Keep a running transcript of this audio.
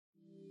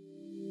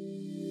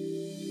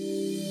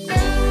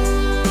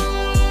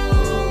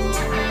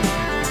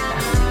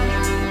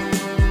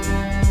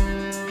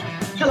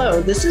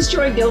Hello, this is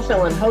Joy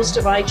Gilfilen, host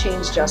of I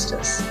Change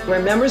Justice, where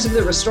members of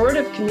the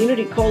Restorative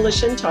CommUnity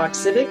Coalition talk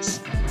civics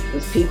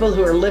with people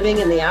who are living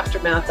in the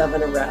aftermath of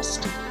an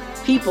arrest.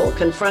 People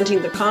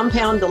confronting the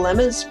compound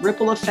dilemmas,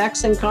 ripple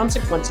effects, and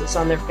consequences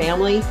on their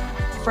family,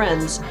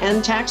 friends,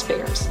 and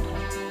taxpayers.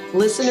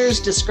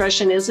 Listeners'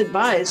 discretion is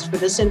advised, for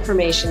this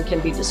information can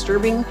be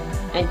disturbing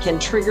and can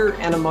trigger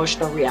an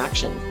emotional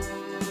reaction.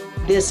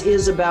 This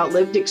is about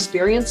lived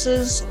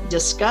experiences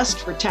discussed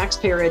for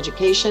taxpayer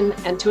education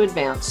and to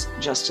advance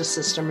justice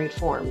system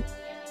reform.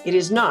 It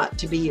is not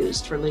to be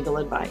used for legal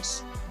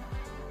advice.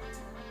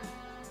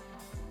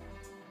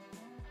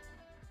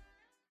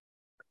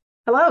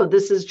 Hello,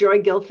 this is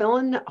Joy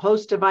Gilfilen,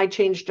 host of I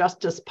Change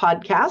Justice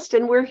podcast,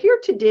 and we're here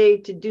today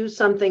to do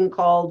something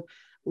called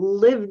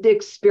lived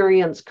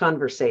experience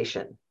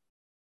conversation.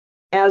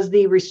 As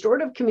the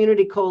Restorative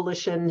CommUnity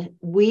Coalition,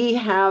 we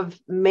have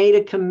made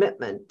a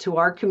commitment to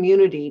our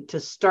community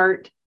to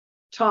start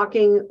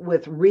talking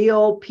with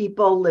real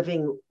people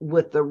living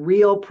with the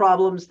real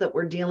problems that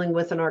we're dealing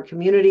with in our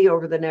community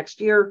over the next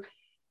year.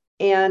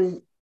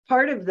 And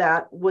part of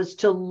that was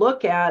to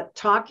look at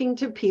talking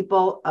to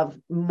people of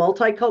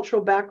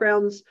multicultural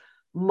backgrounds,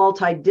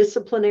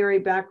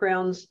 multidisciplinary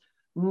backgrounds,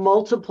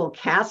 multiple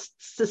caste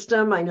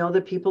system. I know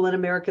that people in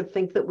America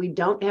think that we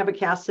don't have a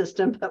caste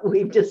system, but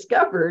we've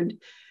discovered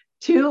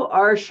to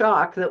our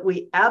shock that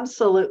we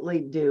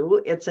absolutely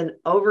do. It's an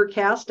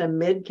overcaste, a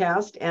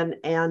midcaste, and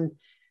an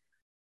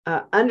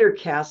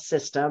undercaste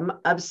system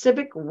of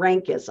civic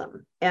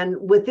rankism. And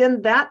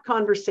within that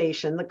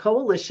conversation, the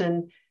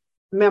coalition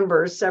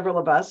members, several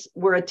of us,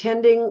 were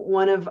attending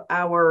one of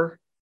our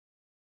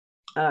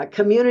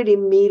community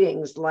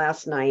meetings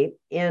last night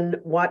in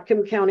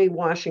Whatcom County,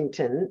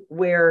 Washington,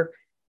 where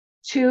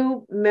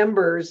two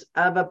members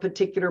of a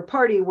particular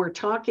party were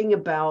talking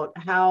about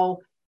how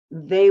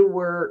they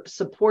were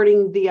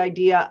supporting the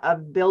idea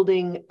of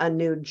building a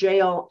new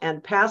jail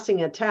and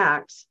passing a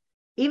tax.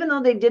 Even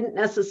though they didn't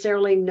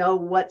necessarily know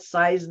what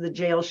size the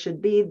jail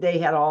should be, they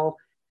had all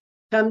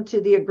come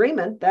to the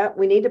agreement that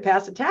we need to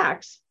pass a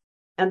tax,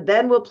 and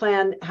then we'll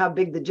plan how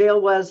big the jail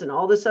was, and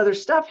all this other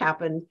stuff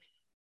happened.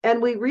 And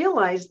we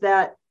realized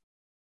that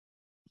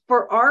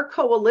for our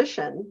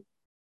coalition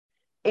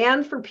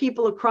and for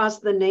people across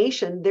the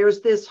nation,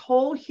 there's this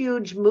whole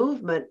huge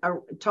movement,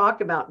 talk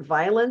about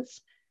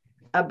violence,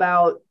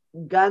 about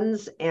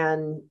guns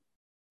and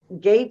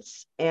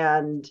gates,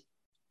 and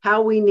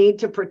how we need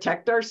to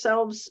protect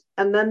ourselves.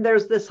 And then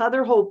there's this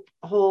other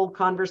whole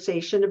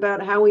conversation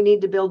about how we need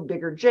to build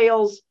bigger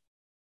jails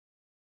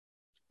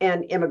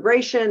and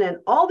immigration, and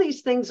all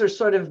these things are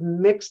sort of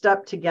mixed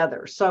up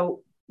together.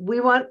 So we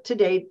want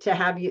today to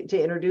have you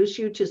to introduce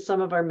you to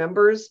some of our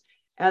members.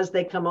 As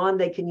they come on,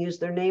 they can use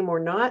their name or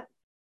not,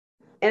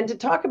 and to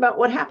talk about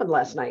what happened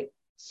last night.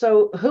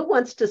 So who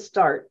wants to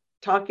start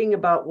talking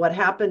about what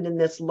happened in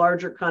this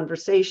larger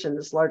conversation,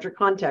 this larger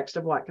context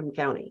of Whatcom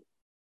County?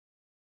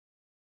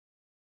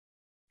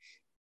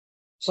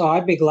 So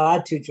I'd be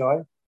glad to,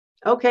 Joy.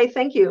 Okay,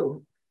 thank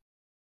you.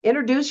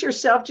 Introduce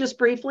yourself just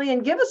briefly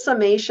and give a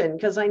summation,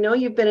 because I know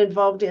you've been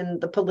involved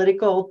in the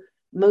political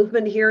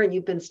movement here, and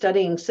you've been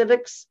studying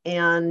civics,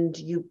 and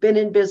you've been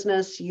in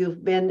business,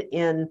 you've been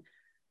in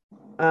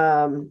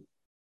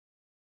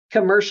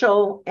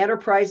commercial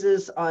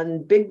enterprises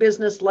on big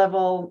business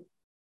level,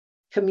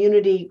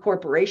 community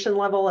corporation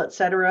level, et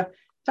cetera.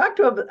 Talk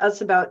to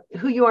us about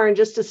who you are in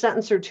just a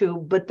sentence or two,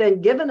 but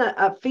then give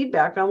a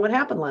feedback on what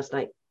happened last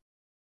night.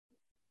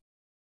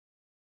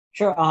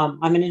 Sure.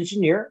 I'm an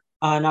engineer,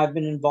 and I've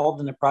been involved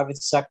in the private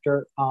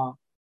sector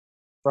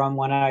from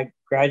when I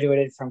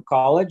graduated from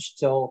college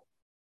till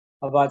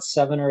about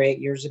 7 or 8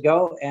 years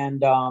ago. And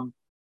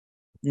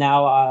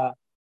now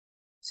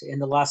in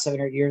the last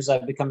 7 or 8 years,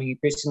 I've become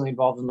increasingly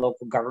involved in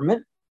local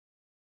government.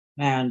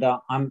 And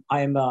I'm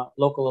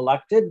local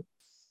elected.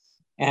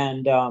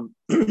 And I'm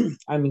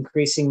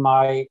increasing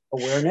my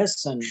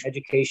awareness and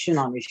education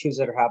on issues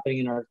that are happening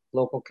in our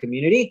local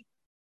community.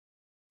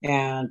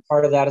 And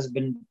part of that has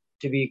been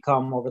to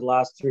become, over the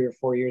last 3 or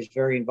 4 years,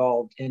 very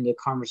involved in the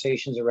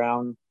conversations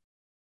around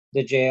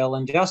the jail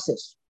and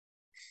justice.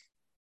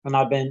 And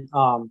I've been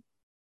a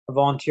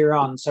volunteer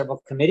on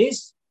several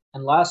committees.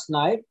 And last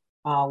night,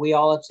 we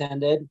all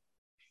attended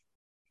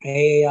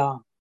a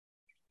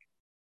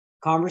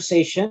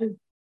conversation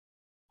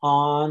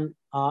on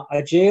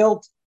a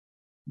jail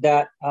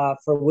that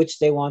for which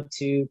they want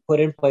to put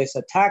in place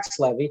a tax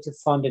levy to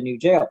fund a new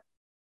jail.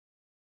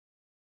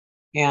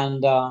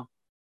 And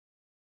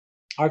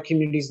our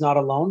community is not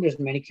alone. There's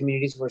many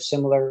communities where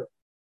similar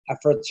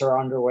efforts are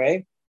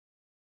underway.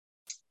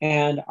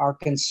 And our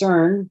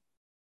concern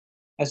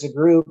as a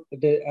group,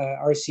 the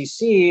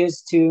RCC,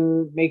 is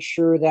to make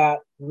sure that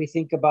we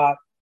think about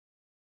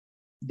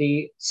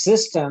the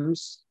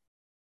systems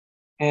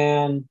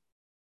and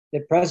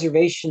the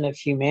preservation of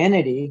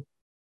humanity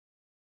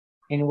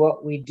in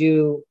what we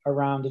do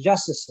around the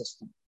justice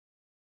system.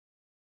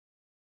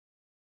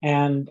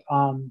 And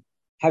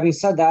having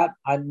said that,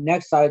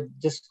 next I'd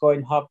just go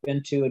and hop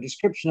into a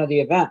description of the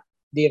event.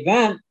 The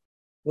event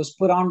was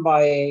put on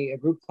by a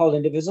group called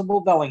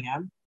Indivisible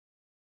Bellingham,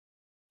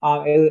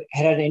 It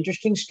had an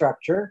interesting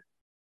structure.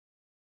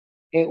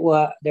 There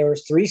were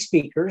 3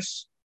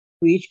 speakers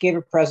who each gave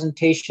a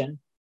presentation,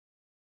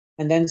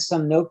 and then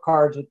some note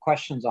cards with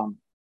questions on them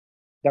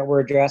that were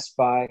addressed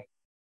by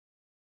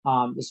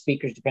the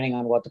speakers, depending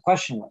on what the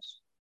question was.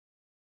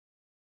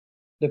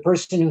 The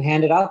person who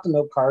handed out the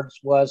note cards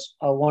was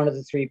one of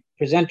the 3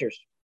 presenters.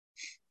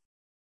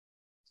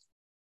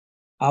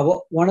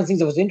 One of the things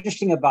that was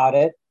interesting about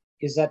it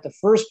is that the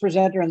first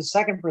presenter and the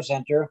second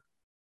presenter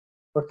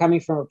were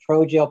coming from a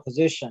pro-jail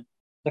position.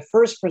 The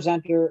first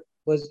presenter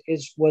was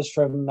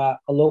from a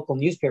local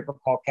newspaper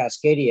called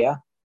Cascadia,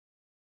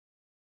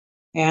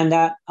 and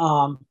that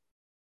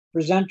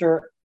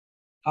presenter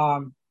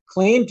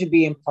claimed to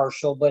be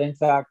impartial, but in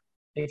fact,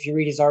 if you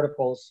read his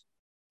articles,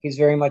 he's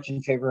very much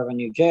in favor of a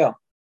new jail,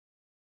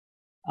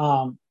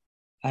 and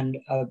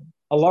a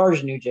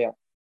large new jail.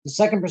 The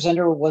second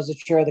presenter was the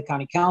chair of the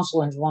county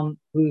council, and is one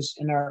who's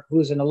in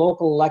a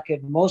local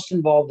elected, most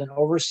involved in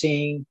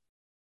overseeing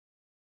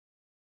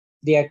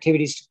the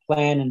activities to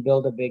plan and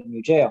build a big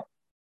new jail.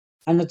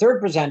 And the third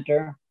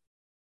presenter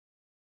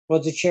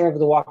was the chair of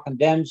the Walk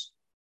Condemns,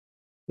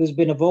 who's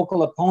been a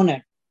vocal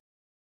opponent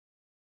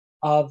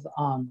of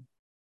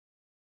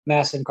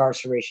mass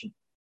incarceration.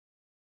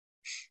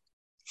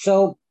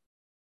 So,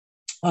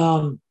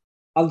 of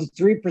the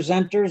 3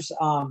 presenters,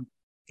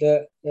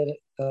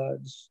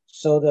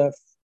 so the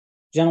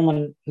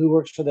gentleman who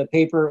works for the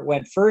paper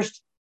went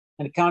first,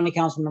 and the county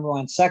council member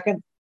went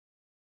second,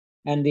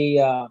 and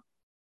the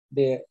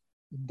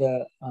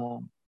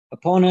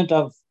opponent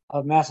of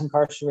mass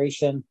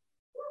incarceration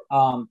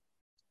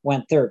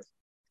went third.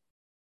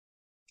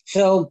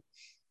 So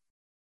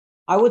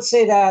I would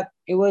say that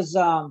it was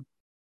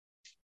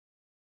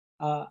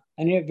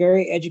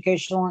very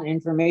educational and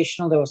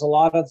informational. There was a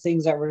lot of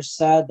things that were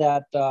said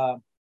that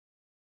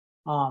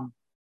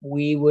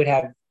we would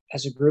have,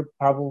 as a group,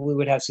 probably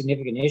would have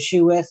significant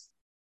issue with,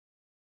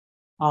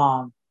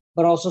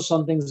 but also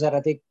some things that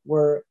I think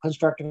were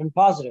constructive and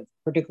positive,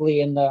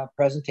 particularly in the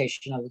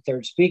presentation of the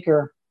third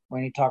speaker,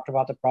 when he talked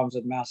about the problems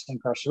of mass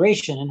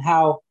incarceration and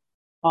how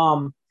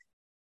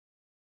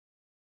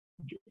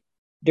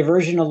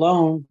diversion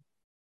alone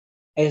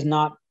is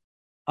not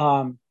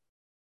going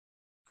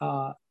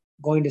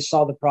to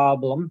solve the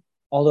problem,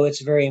 although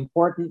it's very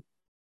important.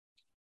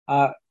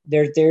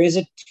 There is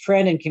a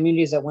trend in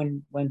communities that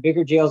when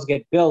bigger jails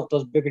get built,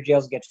 those bigger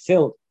jails get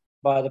filled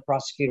by the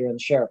prosecutor and the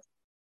sheriff.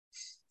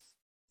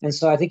 And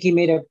so I think he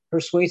made a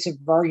persuasive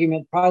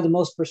argument. Probably the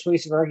most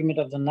persuasive argument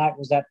of the night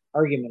was that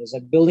argument, is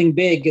that building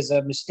big is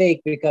a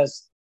mistake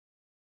because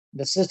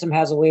the system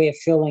has a way of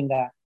filling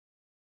that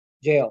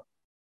jail.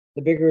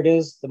 The bigger it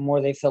is, the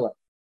more they fill it.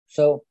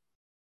 So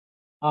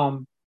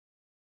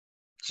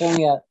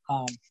certainly a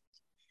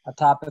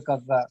topic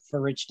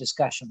for rich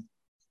discussion.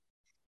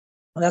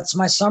 That's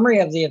my summary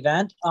of the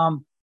event.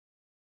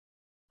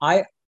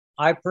 I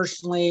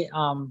personally,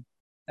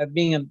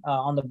 being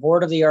on the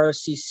board of the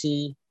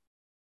RCC,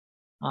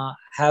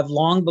 have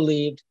long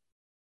believed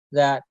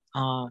that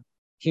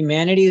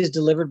humanity is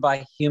delivered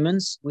by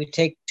humans. We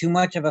take too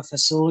much of a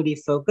facility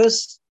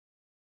focus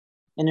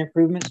in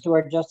improvements to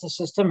our justice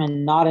system,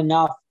 and not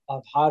enough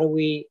of how do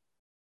we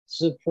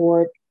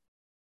support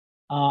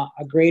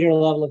a greater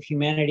level of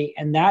humanity.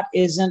 And that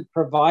isn't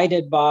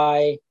provided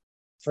by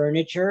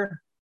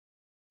furniture.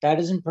 That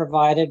isn't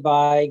provided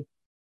by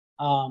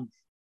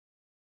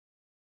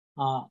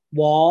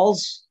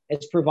walls.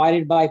 It's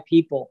provided by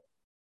people.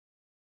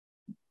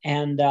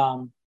 And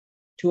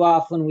too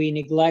often we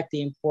neglect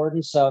the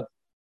importance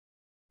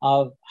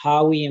of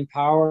how we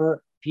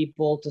empower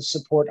people to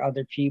support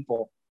other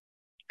people,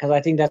 because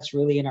I think that's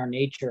really in our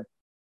nature,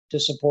 to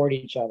support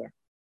each other.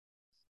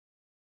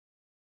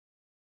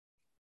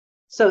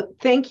 So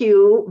thank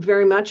you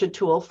very much,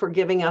 Atul, for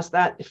giving us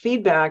that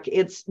feedback.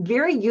 It's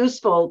very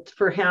useful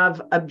for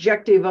have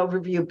objective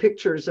overview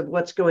pictures of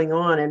what's going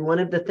on. And one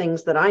of the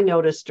things that I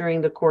noticed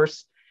during the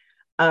course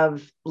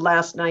of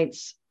last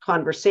night's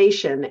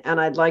conversation,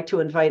 and I'd like to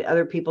invite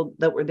other people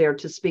that were there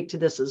to speak to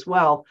this as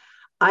well,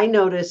 I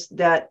noticed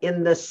that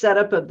in the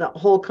setup of the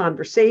whole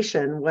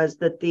conversation was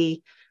that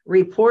the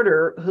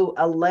reporter who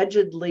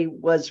allegedly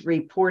was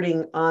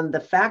reporting on the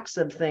facts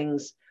of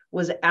things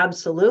was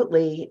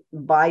absolutely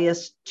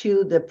biased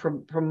to the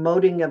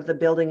promoting of the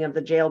building of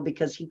the jail,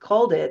 because he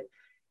called it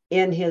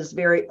in his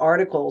very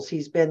articles.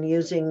 He's been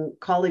using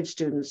college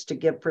students to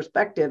give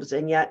perspectives,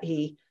 and yet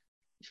he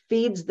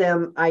feeds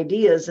them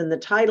ideas. And the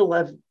title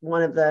of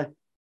one of the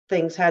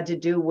things had to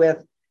do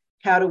with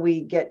how do we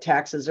get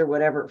taxes or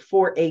whatever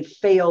for a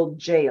failed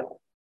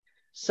jail.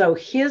 So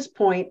his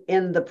point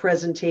in the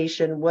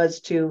presentation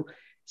was to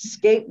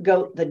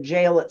scapegoat the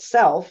jail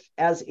itself,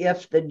 as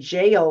if the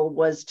jail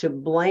was to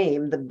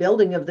blame. The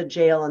building of the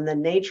jail and the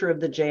nature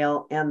of the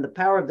jail and the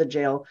power of the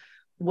jail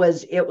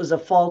was a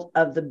fault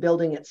of the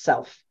building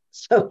itself.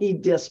 So he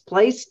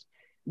displaced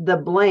the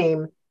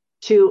blame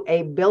to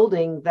a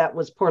building that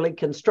was poorly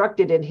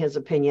constructed, in his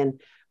opinion,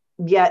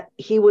 yet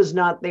he was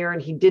not there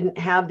and he didn't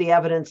have the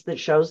evidence that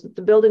shows that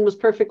the building was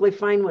perfectly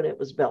fine when it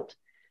was built.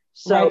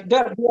 So right.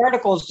 The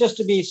articles, just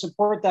to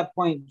support that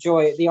point,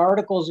 Joy, the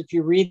articles, if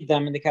you read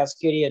them in the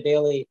Cascadia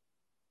Daily,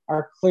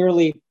 are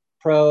clearly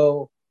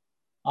pro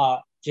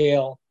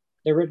jail.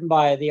 They're written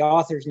by the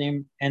author's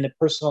name, and the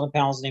person on the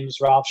panel's name is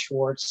Ralph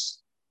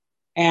Schwartz.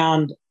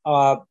 And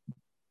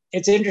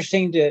it's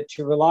interesting to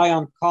rely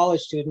on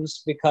college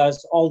students,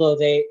 because although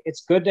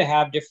it's good to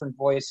have different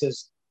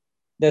voices,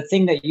 the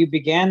thing that you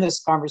began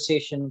this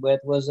conversation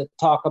with was a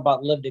talk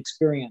about lived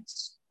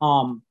experience.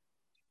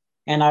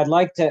 And I'd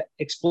like to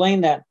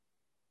explain that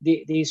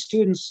these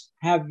students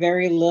have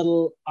very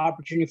little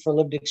opportunity for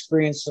lived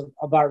experience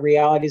about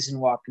realities in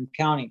Whatcom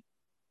County.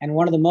 And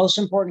one of the most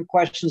important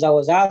questions I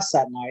was asked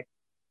that night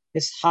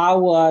is, how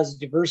was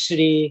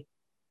diversity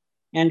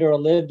and or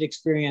lived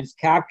experience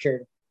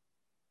captured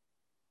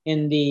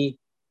in the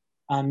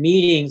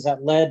meetings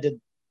that led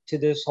to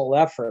this whole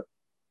effort?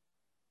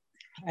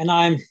 And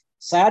I'm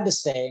sad to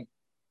say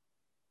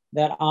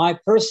that I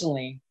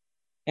personally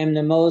am the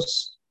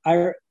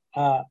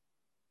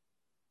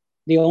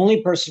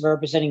only person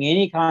representing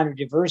any kind of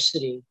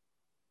diversity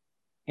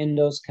in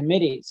those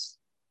committees.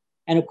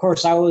 And of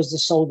course, I was the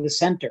sole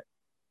dissenter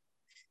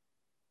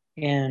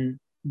in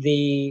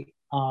the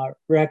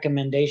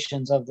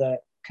recommendations of the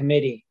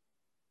committee.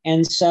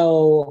 And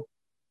so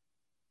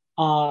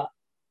the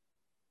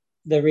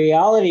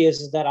reality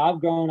is that I've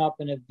grown up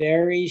in a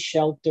very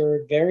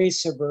sheltered, very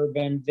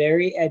suburban,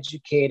 very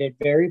educated,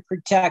 very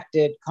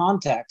protected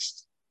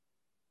context.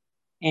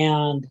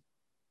 And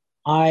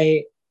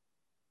I'm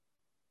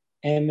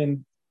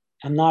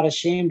not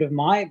ashamed of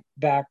my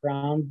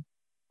background.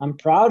 I'm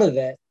proud of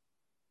it.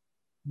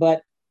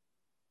 But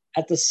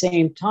at the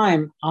same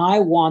time, I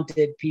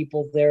wanted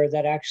people there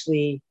that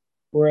actually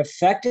were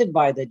affected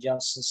by the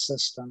justice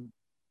system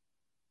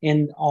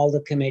in all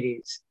the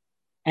committees.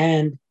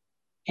 And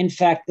in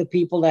fact, the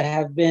people that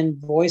have been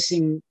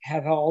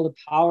have all the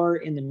power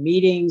in the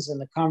meetings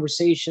and the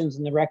conversations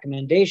and the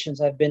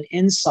recommendations have been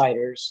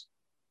insiders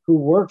who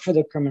work for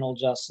the criminal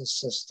justice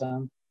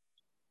system.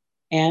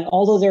 And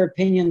although their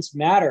opinions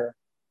matter,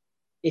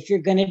 if you're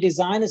going to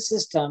design a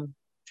system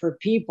for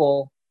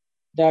people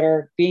that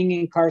are being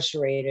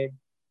incarcerated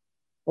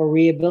or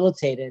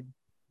rehabilitated,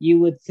 you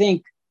would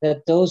think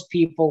that those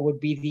people would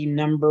be the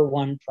number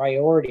one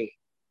priority.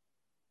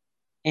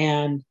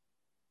 And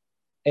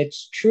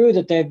it's true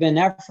that there have been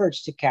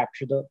efforts to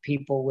capture the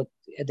people with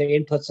the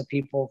inputs of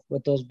people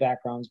with those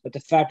backgrounds. But the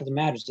fact of the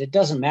matter is, it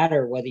doesn't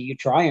matter whether you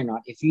try or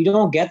not. If you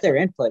don't get their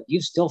input,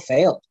 you've still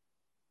failed.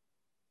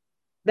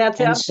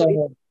 That's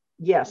absolutely,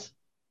 yes.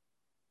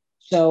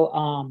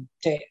 So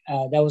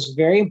that was a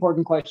very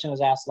important question that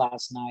was asked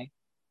last night.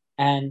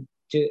 And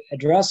to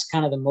address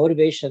kind of the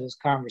motivation of this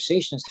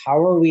conversation is, how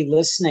are we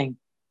listening?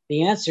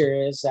 The answer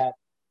is that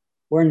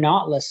we're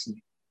not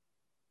listening.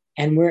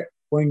 And we're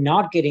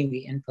not getting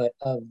the input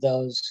of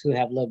those who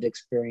have lived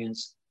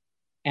experience.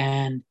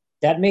 And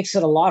that makes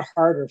it a lot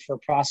harder for a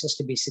process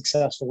to be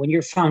successful. When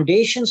your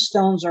foundation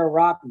stones are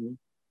rotten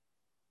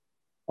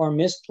or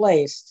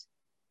misplaced,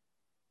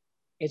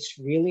 it's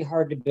really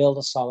hard to build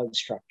a solid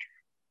structure.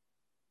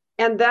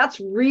 And that's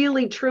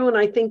really true. And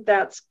I think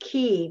that's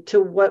key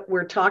to what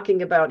we're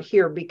talking about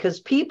here,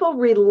 because people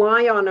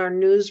rely on our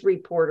news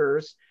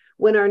reporters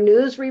when our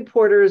news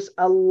reporters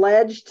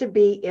allege to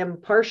be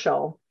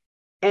impartial.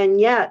 And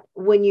yet,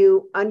 when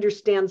you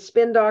understand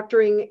spin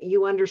doctoring,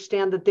 you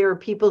understand that there are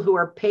people who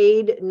are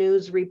paid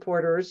news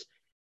reporters,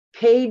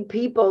 paid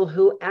people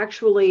who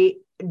actually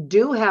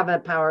do have a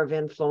power of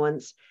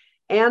influence,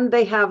 and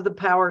they have the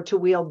power to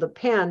wield the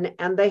pen,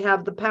 and they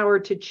have the power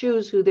to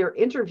choose who they're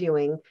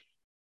interviewing.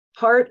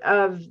 Part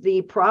of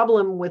the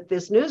problem with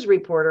this news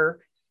reporter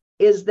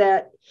is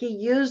that he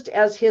used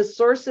as his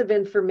source of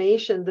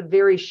information the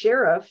very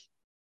sheriff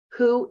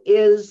who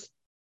is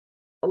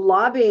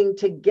lobbying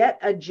to get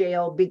a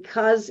jail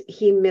because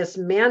he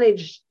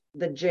mismanaged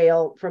the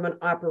jail from an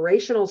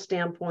operational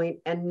standpoint,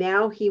 and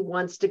now he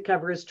wants to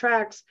cover his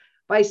tracks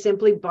by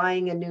simply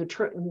buying a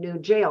new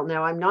jail.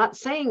 Now, I'm not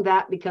saying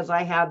that because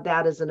I have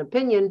that as an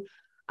opinion.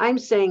 I'm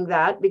saying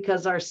that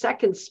because our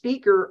second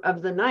speaker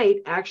of the night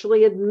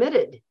actually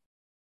admitted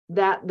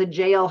that the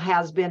jail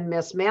has been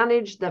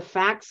mismanaged. The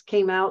facts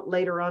came out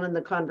later on in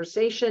the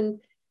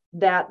conversation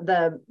that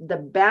the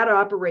bad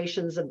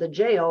operations of the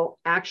jail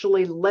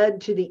actually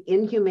led to the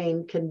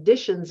inhumane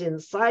conditions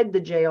inside the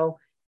jail.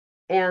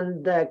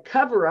 And the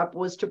cover-up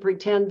was to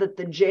pretend that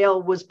the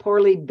jail was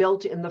poorly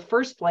built in the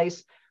first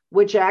place,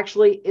 which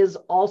actually is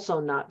also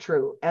not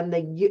true. And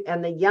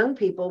the young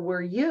people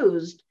were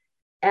used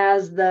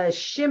as the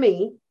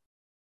shimmy,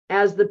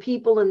 as the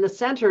people in the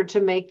center to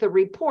make the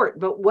report.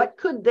 But what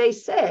could they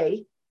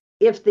say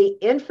if the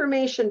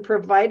information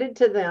provided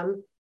to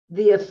them,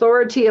 the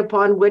authority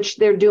upon which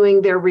they're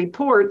doing their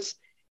reports,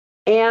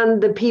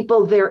 and the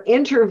people they're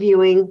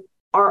interviewing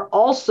are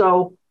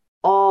also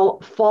all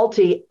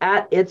faulty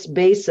at its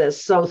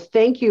basis? So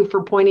thank you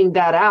for pointing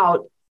that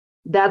out.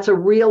 That's a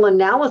real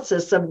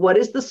analysis of what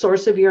is the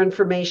source of your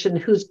information,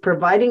 who's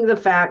providing the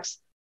facts,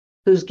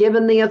 who's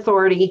given the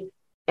authority,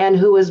 and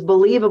who is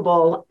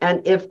believable.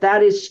 And if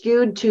that is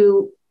skewed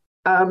to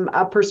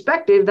a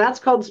perspective, that's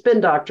called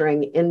spin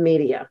doctoring in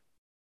media.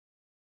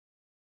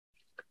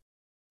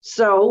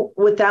 So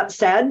with that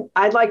said,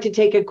 I'd like to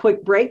take a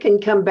quick break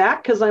and come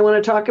back because I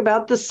want to talk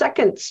about the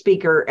second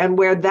speaker and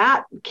where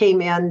that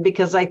came in,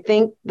 because I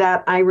think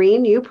that,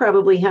 Irene, you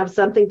probably have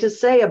something to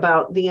say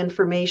about the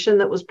information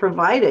that was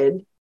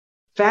provided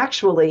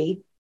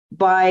factually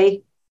by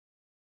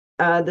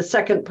the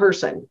second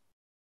person.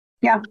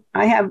 Yeah,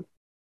 I have.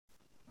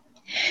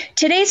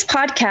 Today's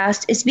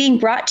podcast is being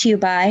brought to you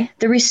by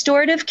the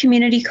Restorative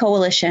CommUnity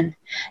Coalition,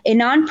 a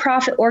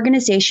nonprofit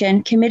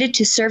organization committed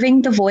to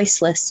serving the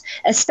voiceless,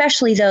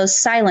 especially those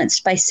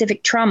silenced by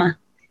civic trauma.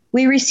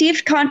 We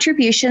received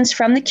contributions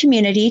from the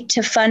community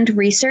to fund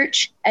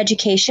research,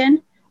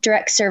 education,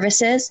 direct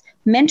services,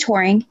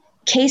 mentoring,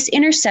 case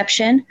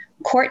interception,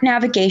 court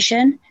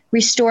navigation,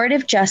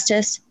 restorative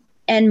justice,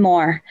 and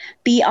more.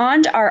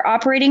 Beyond our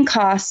operating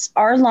costs,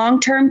 our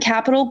long-term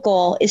capital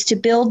goal is to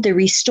build the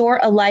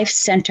Restore a Life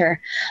Center,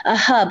 a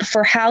hub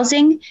for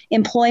housing,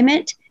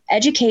 employment,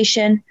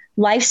 education,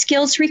 life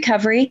skills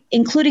recovery,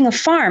 including a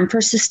farm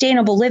for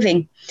sustainable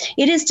living.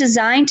 It is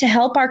designed to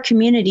help our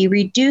community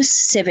reduce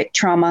civic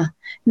trauma,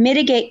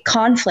 mitigate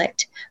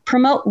conflict,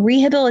 promote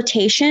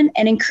rehabilitation,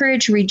 and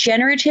encourage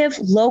regenerative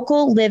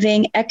local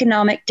living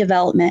economic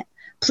development.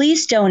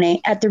 Please donate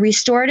at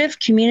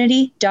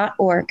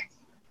therestorativecommunity.org.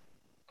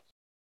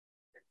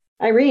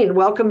 Irene,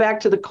 welcome back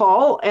to the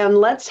call, and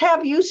let's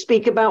have you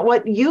speak about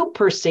what you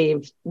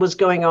perceived was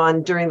going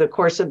on during the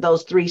course of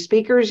those three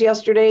speakers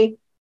yesterday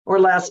or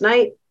last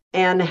night,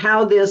 and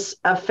how this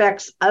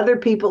affects other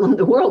people in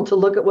the world to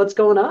look at what's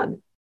going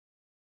on.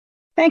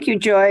 Thank you,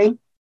 Joy.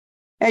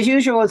 As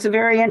usual, it's a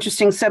very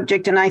interesting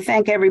subject, and I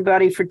thank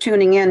everybody for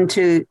tuning in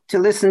to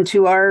listen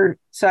to our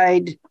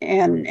side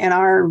and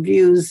our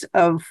views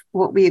of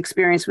what we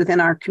experience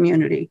within our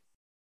community.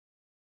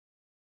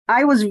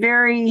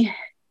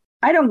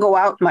 I don't go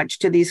out much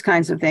to these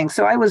kinds of things,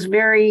 so I was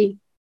very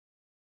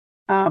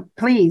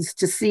pleased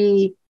to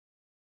see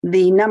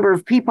the number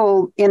of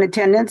people in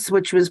attendance,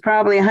 which was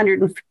probably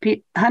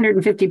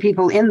 150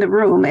 people in the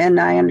room, and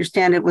I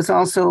understand it was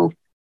also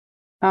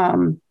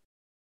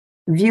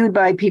viewed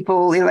by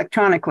people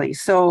electronically.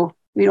 So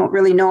we don't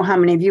really know how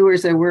many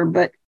viewers there were,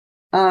 but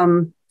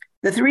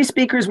the three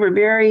speakers were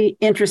very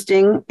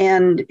interesting,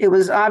 and it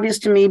was obvious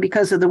to me,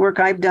 because of the work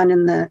I've done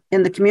in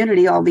the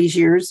community all these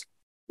years,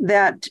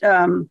 that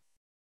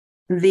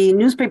the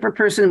newspaper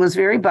person was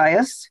very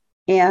biased,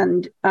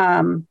 and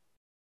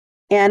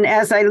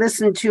as I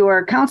listened to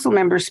our council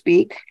members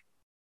speak,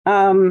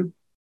 there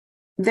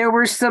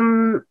were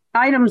some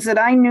items that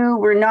I knew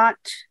were not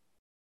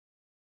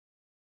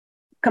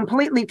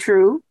completely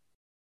true,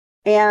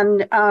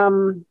 and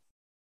there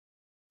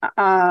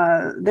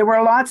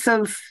were lots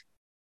of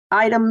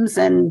items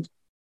and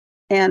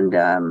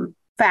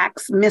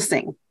facts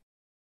missing,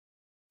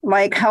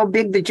 like how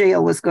big the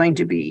jail was going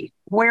to be,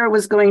 where it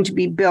was going to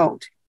be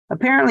built.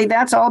 Apparently,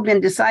 that's all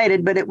been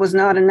decided, but it was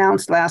not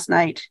announced last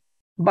night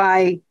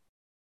by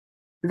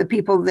the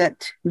people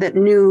that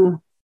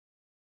knew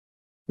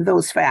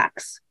those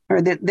facts,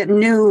 or that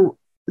knew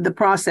the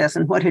process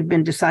and what had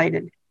been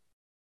decided.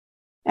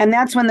 And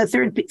that's when the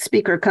third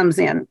speaker comes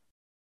in.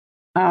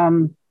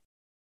 And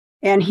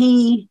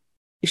he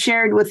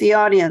shared with the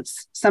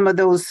audience some of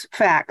those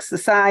facts, the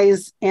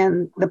size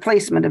and the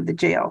placement of the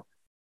jail.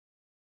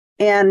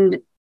 And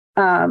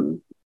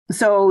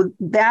so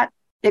that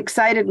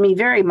excited me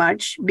very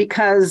much,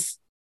 because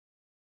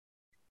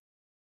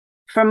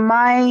from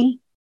my,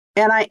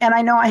 and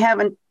I know I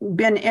haven't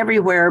been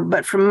everywhere,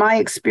 but from my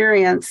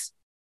experience,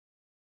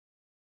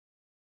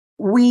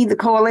 we, the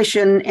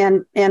coalition,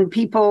 and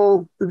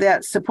people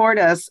that support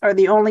us are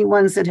the only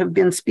ones that have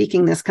been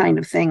speaking this kind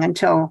of thing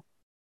until,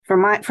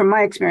 from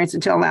my experience,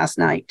 until last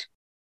night.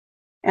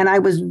 And I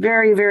was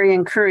very, very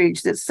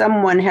encouraged that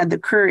someone had the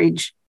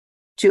courage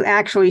to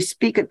actually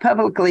speak it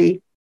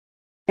publicly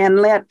and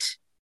let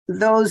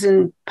those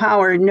in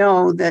power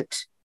know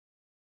that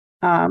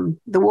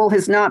the wool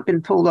has not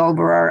been pulled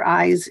over our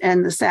eyes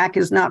and the sack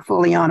is not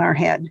fully on our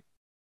head.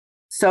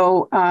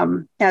 So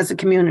as a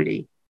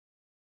community.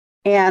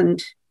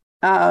 And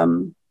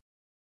the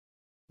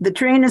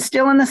train is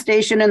still in the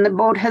station and the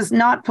boat has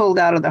not pulled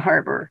out of the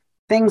harbor.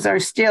 Things are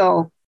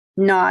still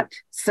not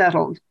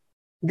settled.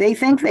 They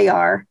think they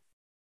are,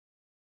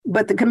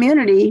 but the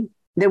community,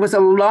 there was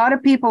a lot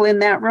of people in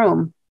that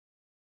room.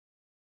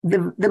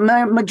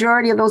 The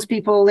majority of those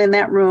people in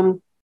that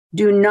room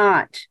do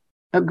not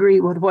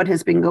agree with what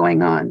has been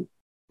going on.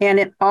 And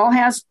it all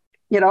has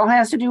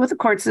to do with the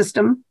court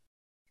system.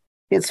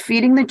 It's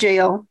feeding the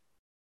jail.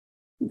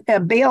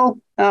 Bail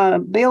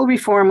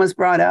reform was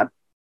brought up.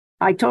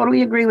 I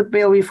totally agree with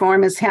bail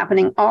reform. It's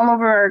happening all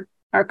over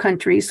our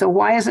country. So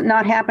why is it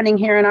not happening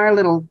here in our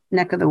little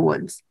neck of the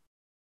woods,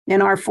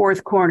 in our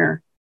fourth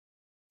corner?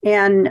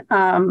 And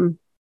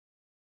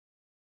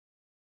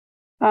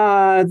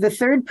the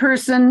third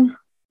person,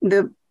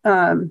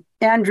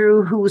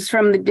 Andrew, who's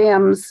from the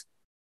Dems,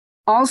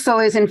 also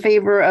is in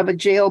favor of a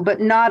jail,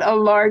 but not a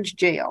large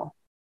jail.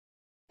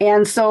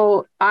 And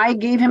so I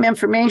gave him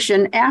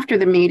information after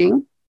the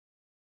meeting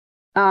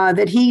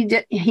that he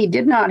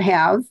did not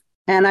have,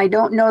 and I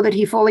don't know that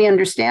he fully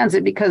understands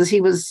it because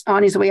he was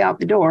on his way out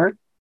the door.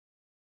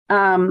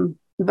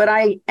 But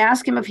I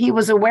asked him if he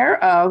was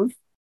aware of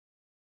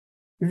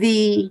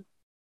the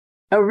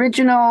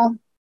original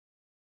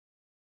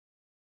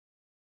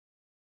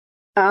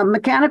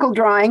mechanical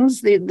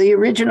drawings, the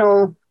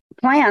original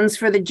plans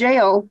for the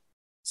jail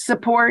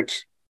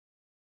support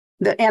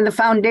and the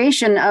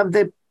foundation of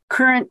the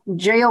current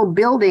jail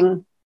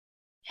building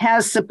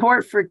has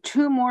support for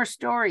 2 more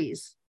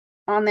stories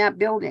on that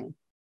building.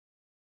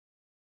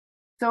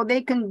 So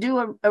they can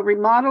do a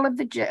remodel of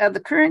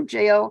the current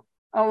jail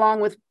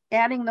along with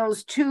adding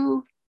those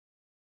 2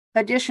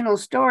 additional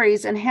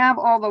stories and have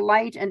all the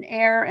light and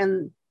air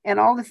and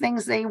all the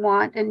things they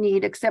want and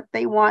need, except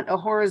they want a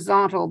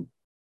horizontal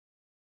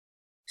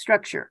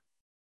structure.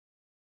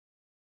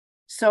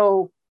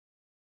 So,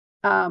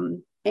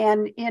 and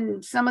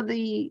in some of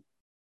the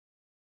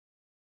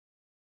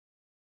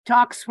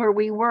talks where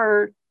we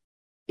were,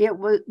 there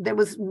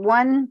was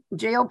one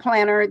jail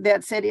planner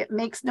that said it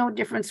makes no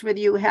difference whether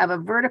you have a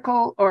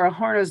vertical or a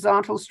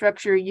horizontal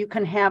structure. You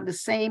can have the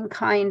same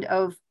kind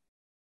of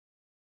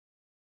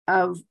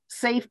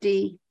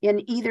safety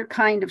in either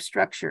kind of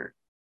structure.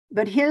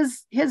 But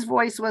his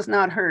voice was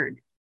not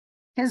heard.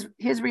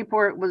 His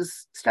report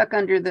was stuck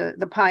under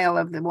the pile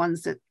of the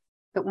ones that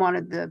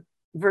wanted the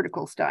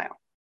vertical style.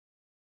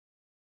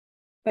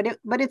 But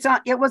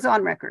it was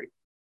on record.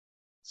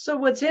 So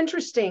what's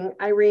interesting,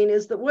 Irene,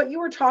 is that what you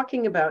were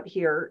talking about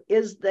here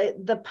is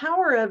the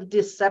power of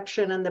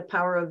deception and the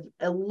power of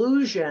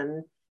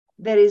illusion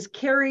that is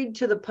carried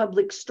to the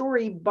public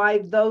story by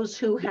those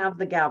who have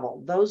the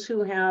gavel, those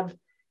who have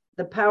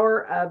the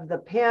power of the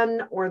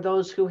pen, or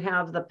those who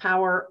have the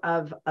power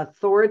of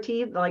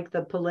authority, like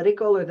the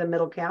political or the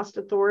middle caste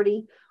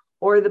authority,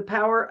 or the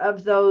power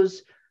of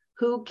those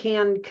who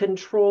can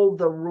control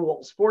the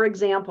rules. For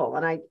example,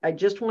 and I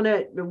just want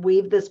to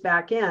weave this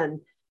back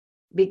in,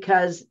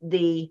 because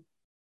the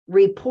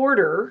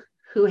reporter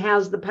who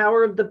has the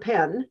power of the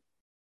pen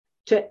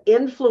to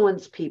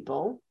influence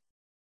people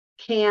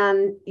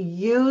can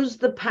use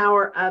the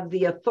power of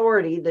the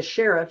authority, the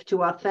sheriff,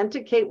 to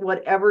authenticate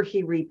whatever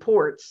he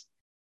reports.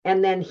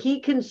 And then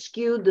he can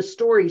skew the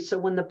story. So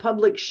when the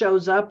public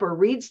shows up or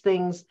reads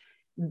things,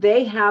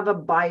 they have a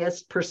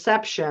biased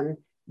perception,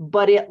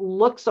 but it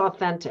looks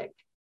authentic.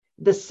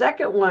 The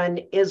second one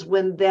is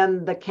when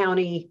then the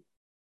county,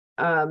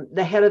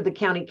 the head of the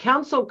county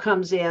council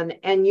comes in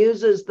and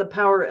uses the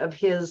power of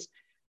his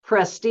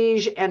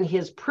prestige and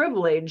his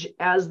privilege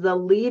as the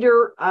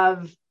leader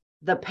of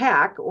the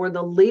pack, or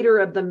the leader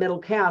of the middle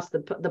caste,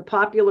 the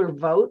popular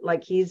vote.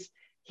 Like he's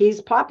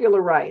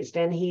popularized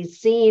and he's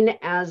seen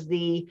as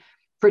the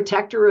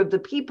protector of the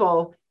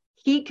people.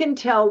 He can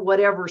tell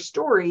whatever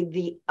story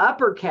the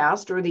upper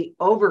caste, or the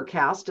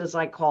overcast, as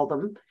I call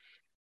them.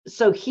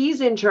 So he's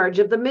in charge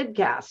of the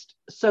midcast.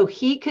 So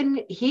he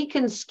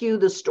can skew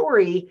the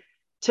story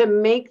to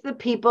make the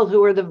people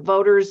who are the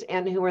voters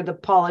and who are the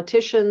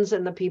politicians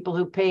and the people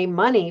who pay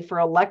money for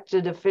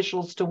elected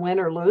officials to win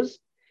or lose.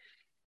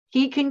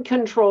 He can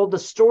control the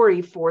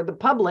story for the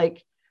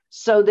public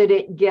so that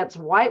it gets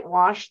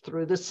whitewashed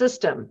through the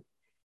system.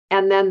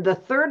 And then the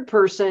third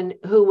person,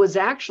 who was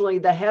actually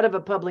the head of a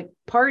public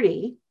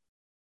party,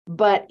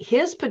 but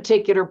his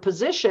particular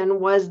position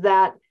was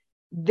that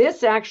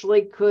this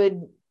actually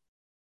could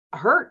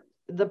hurt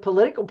the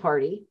political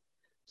party.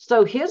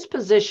 So his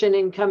position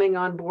in coming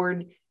on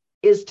board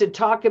is to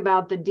talk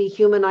about the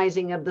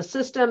dehumanizing of the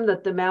system,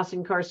 that the mass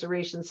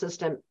incarceration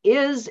system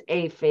is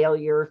a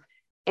failure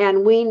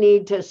and we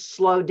need to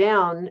slow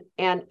down.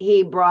 And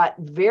he brought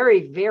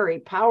very, very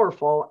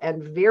powerful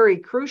and very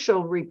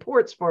crucial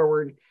reports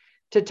forward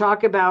to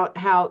talk about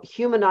how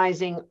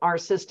humanizing our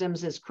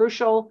systems is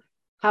crucial,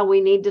 how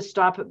we need to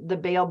stop the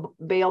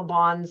bail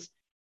bonds,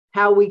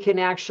 how we can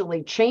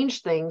actually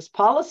change things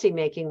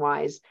policymaking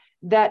wise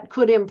that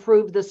could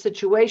improve the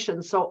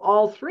situation. So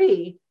all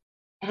three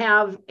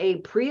have a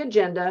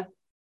pre-agenda,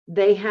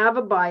 they have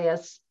a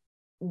bias,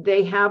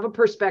 they have a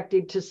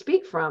perspective to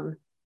speak from.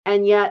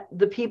 And yet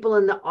the people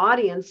in the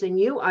audience, and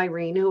you,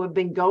 Irene, who have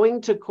been going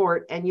to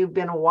court and you've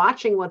been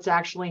watching what's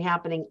actually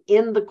happening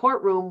in the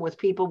courtroom with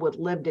people with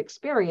lived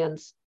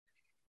experience,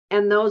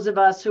 and those of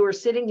us who are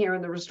sitting here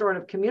in the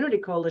Restorative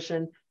CommUnity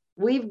Coalition,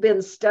 we've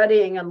been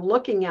studying and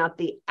looking at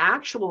the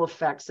actual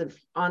effects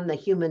on the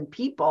human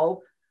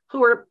people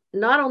who are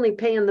not only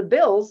paying the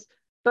bills,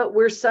 but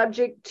we're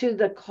subject to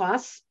the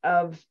costs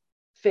of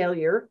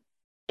failure,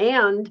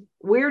 and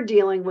we're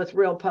dealing with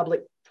real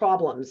public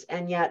problems.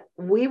 And yet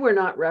we were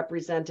not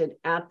represented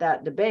at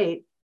that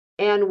debate,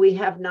 and we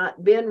have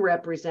not been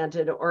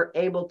represented or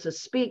able to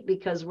speak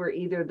because we're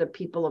either the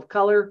people of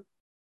color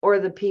or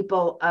the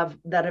people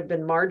that have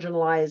been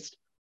marginalized,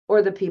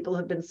 or the people who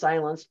have been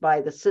silenced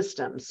by the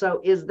system. So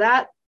is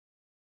that,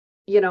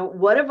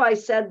 what have I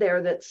said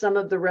there that some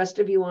of the rest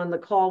of you on the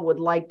call would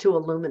like to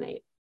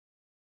illuminate?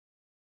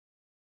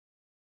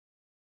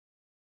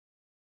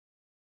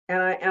 And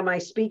am I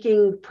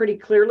speaking pretty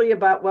clearly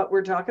about what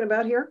we're talking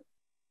about here?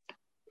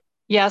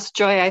 Yes,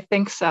 Joy, I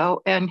think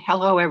so. And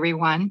hello,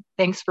 everyone.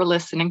 Thanks for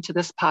listening to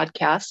this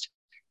podcast.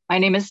 My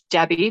name is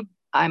Debbie.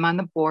 I'm on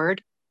the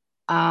board.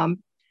 One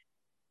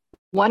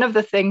of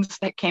the things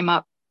that came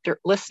up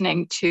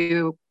listening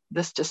to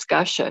this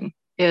discussion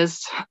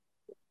is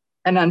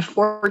an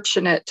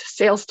unfortunate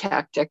sales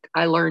tactic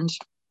I learned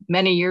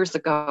many years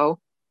ago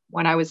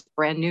when I was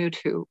brand new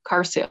to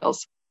car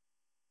sales.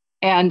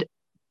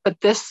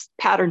 But this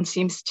pattern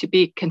seems to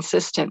be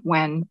consistent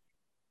when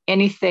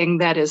anything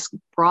that is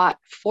brought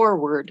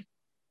forward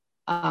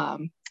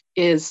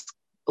is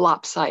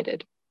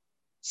lopsided.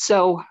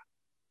 So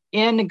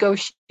in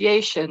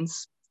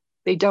negotiations,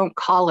 they don't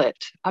call it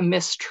a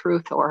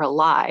mistruth or a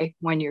lie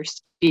when you're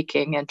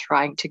speaking and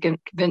trying to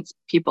convince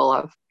people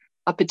of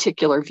a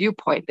particular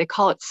viewpoint. They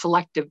call it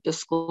selective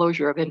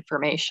disclosure of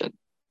information.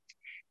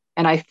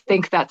 And I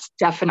think that's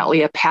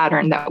definitely a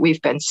pattern that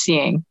we've been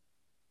seeing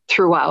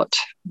throughout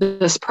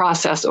this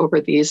process over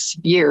these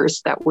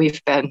years that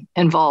we've been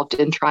involved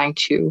in trying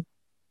to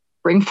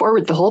bring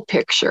forward the whole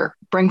picture,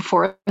 bring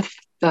forth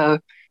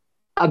the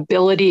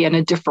ability in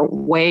a different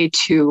way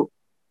to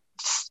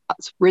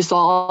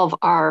resolve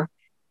our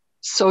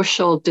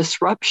social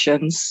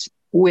disruptions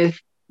with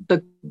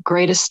the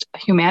greatest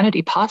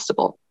humanity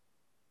possible.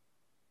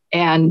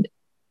 And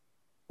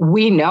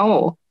we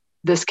know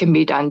this can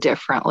be done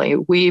differently.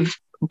 We've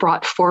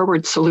brought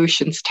forward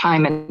solutions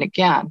time and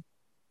again.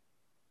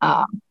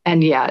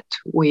 And yet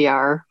we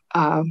are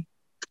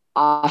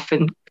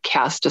often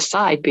cast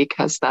aside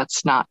because that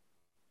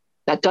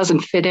doesn't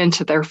fit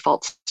into their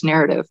false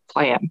narrative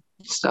plan.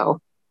 So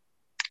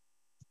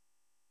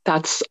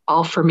that's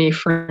all for me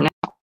for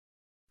now.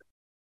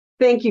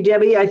 Thank you,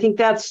 Debbie. I think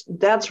that's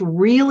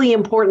really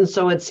important.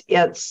 So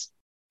it's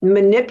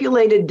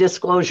manipulated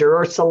disclosure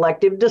or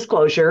selective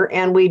disclosure,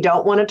 and we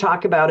don't want to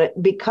talk about it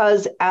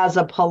because as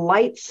a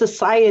polite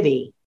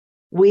society,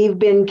 we've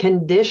been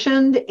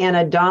conditioned in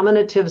a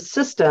dominative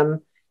system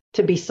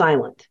to be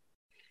silent.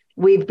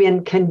 We've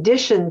been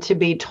conditioned to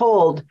be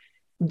told,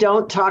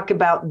 don't talk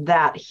about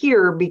that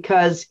here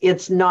because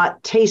it's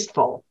not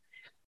tasteful.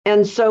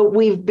 And so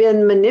we've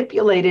been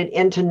manipulated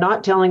into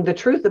not telling the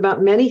truth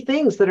about many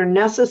things that are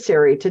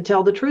necessary to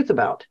tell the truth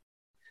about.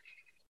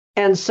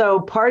 And so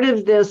part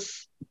of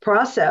this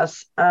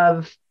process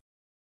of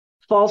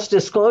false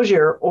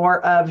disclosure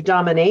or of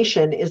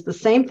domination is the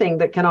same thing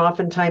that can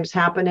oftentimes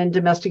happen in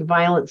domestic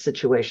violence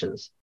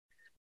situations.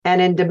 And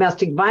in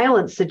domestic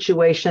violence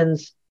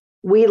situations,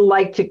 we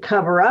like to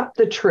cover up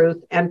the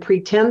truth and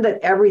pretend that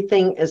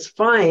everything is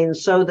fine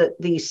so that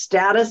the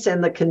status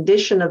and the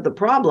condition of the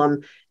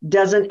problem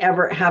doesn't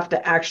ever have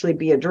to actually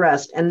be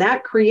addressed. And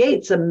that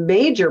creates a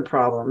major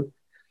problem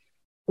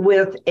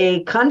with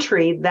a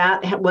country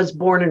that was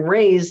born and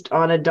raised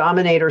on a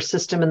dominator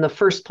system in the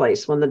first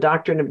place. When the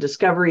doctrine of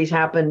discoveries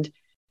happened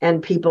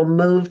and people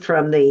moved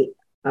from the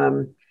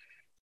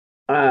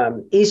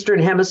Eastern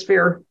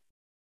Hemisphere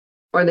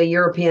or the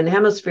European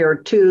Hemisphere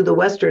to the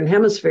Western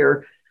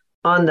Hemisphere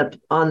in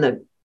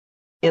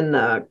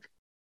the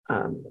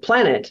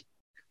planet,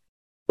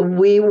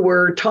 we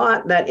were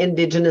taught that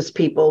indigenous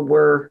people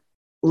were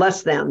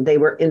less than. They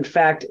were, in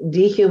fact,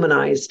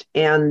 dehumanized.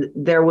 And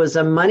there was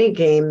a money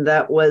game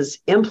that was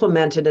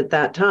implemented at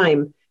that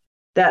time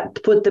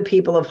that put the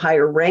people of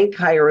higher rank,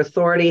 higher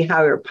authority,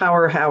 higher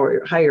power,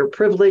 higher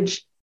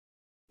privilege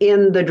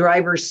in the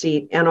driver's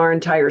seat. And our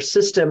entire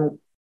system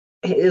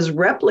is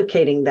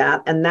replicating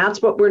that. And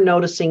that's what we're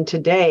noticing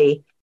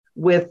today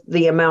with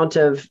the amount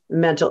of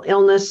mental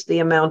illness, the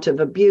amount of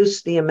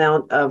abuse, the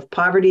amount of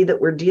poverty that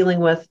we're dealing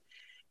with.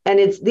 And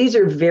these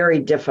are very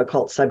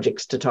difficult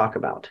subjects to talk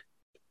about.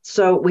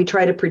 So we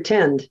try to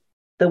pretend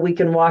that we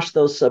can wash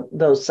those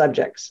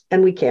subjects,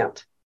 and we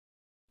can't.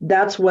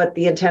 That's what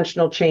the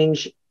Intentional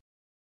Change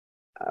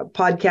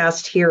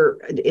podcast here,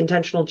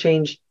 Intentional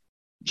Change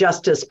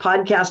Justice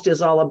podcast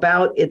is all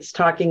about. It's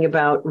talking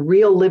about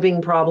real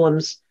living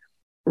problems,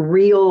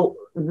 real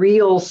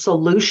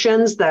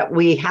solutions that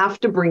we have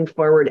to bring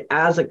forward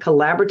as a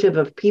collaborative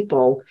of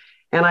people.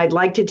 And I'd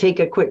like to take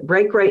a quick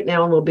break right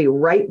now, and we'll be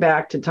right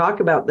back to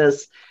talk about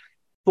this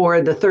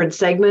for the third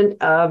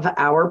segment of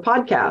our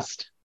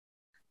podcast.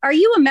 Are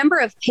you a member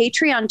of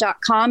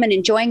patreon.com and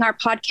enjoying our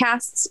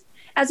podcasts?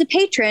 As a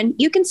patron,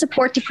 you can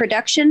support the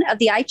production of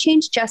the I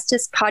Change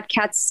Justice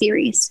podcast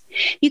series.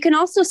 You can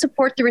also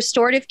support the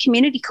Restorative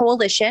CommUnity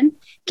Coalition,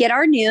 get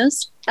our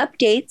news,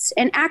 updates,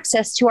 and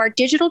access to our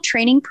digital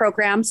training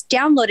programs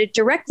downloaded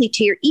directly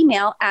to your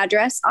email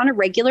address on a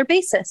regular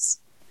basis.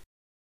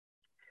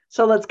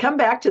 So let's come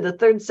back to the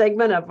third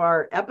segment of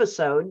our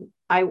episode.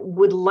 I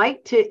would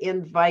like to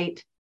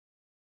invite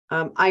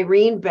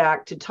Irene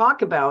back to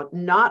talk about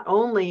not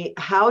only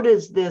how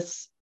does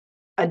this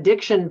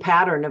addiction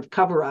pattern of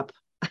cover-up,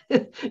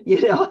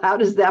 how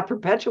does that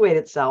perpetuate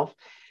itself,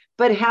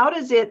 but how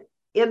does it,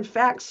 in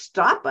fact,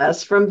 stop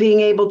us from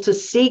being able to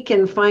seek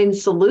and find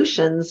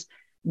solutions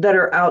that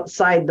are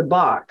outside the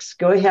box?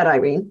 Go ahead,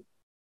 Irene.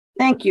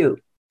 Thank you.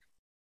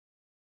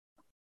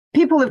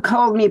 People have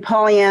called me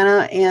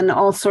Pollyanna and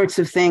all sorts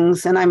of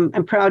things, and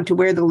I'm proud to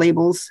wear the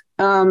labels.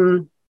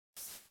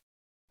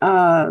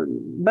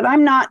 but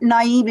I'm not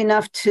naive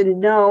enough to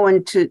know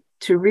and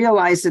to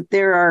realize that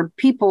there are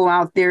people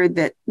out there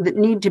that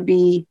need to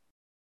be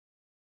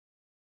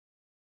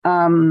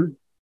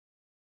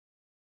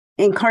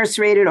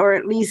incarcerated, or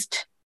at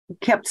least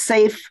kept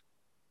safe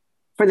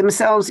for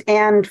themselves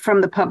and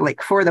from the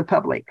public, for the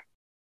public.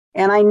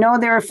 And I know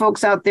there are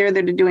folks out there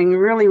that are doing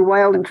really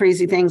wild and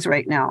crazy things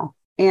right now.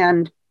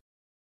 And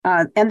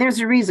there's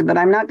a reason, but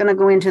I'm not going to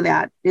go into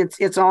that.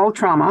 It's all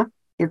trauma.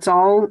 It's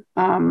all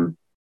from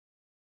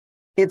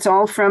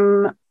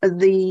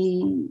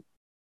the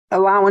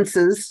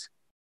allowances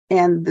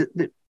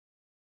but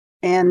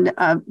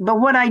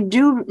what I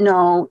do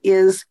know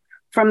is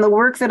from the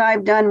work that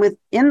I've done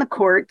within the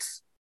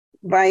courts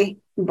by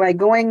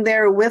going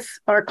there with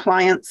our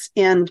clients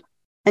and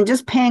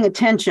just paying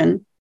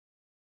attention.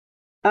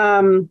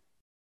 I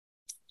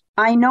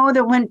know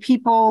that when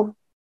people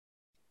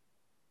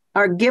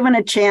are given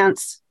a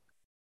chance,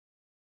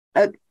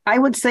 I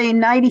would say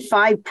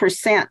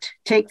 95%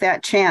 take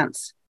that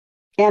chance.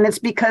 And it's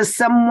because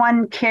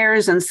someone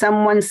cares and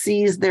someone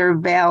sees their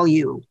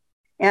value.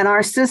 And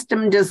our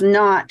system does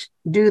not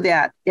do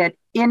that at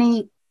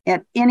any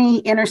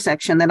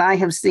intersection that I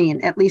have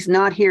seen, at least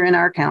not here in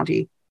our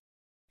county,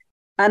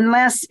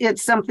 unless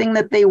it's something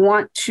that they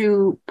want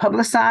to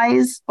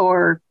publicize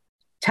or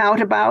tout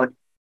about.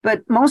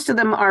 But most of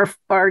them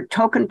are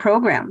token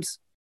programs.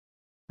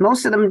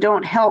 Most of them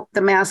don't help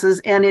the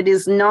masses, and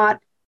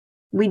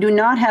we do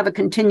not have a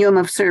continuum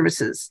of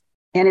services.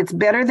 And it's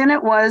better than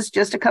it was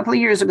just a couple of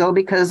years ago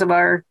because of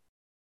our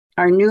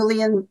newly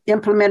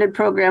implemented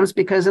programs,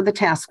 because of the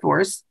task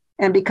force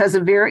and because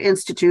of Vera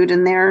Institute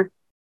and their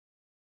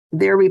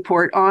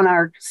report on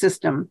our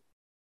system.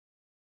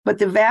 But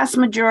the vast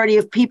majority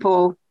of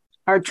people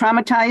are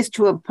traumatized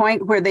to a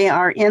point where they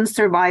are in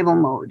survival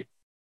mode,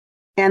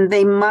 and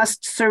they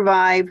must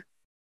survive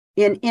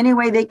in any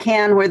way they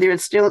can, whether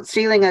it's still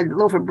stealing a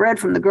loaf of bread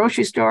from the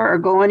grocery store or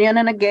going in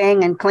a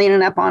gang and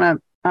cleaning up on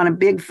a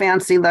big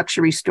fancy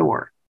luxury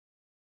store.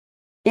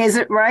 Is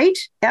it right?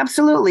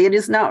 Absolutely, it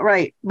is not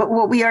right. But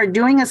what we are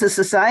doing as a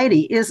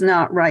society is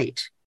not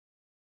right.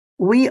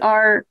 We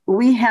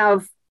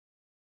have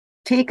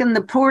taken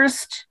the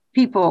poorest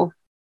people,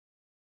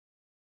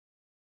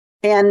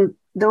 and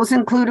those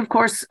include, of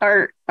course,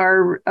 our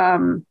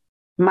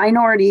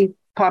minority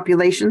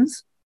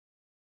populations,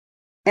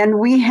 and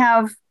we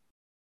have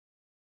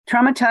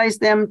traumatized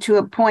them to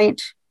a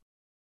point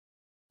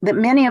that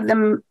many of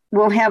them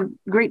will have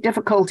great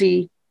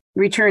difficulty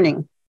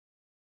returning.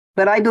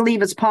 But I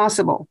believe it's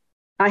possible.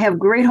 I have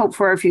great hope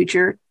for our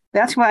future.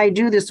 That's why I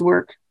do this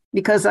work,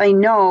 because I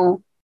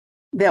know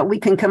that we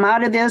can come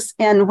out of this.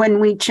 And when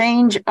we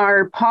change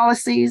our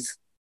policies,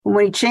 when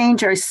we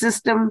change our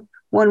system,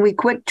 when we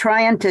quit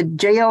trying to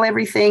jail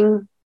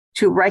everything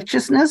to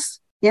righteousness,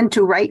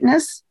 into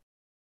rightness,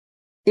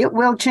 it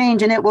will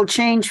change, and it will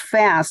change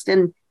fast.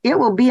 And it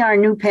will be our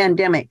new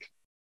pandemic.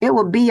 It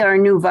will be our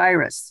new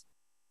virus,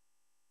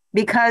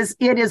 because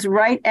it is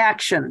right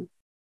action.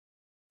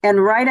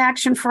 And right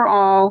action for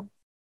all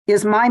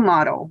is my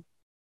motto.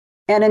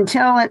 And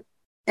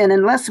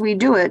unless we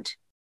do it,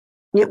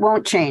 it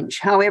won't change.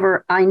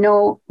 However, I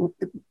know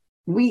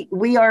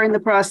we are in the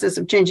process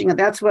of changing it.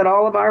 That's what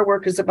all of our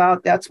work is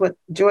about. That's what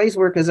Joy's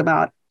work is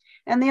about.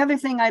 And the other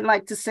thing I'd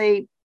like to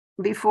say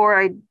before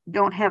I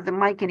don't have the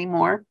mic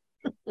anymore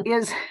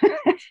is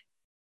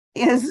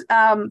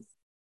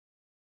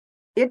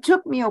it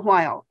took me a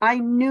while. I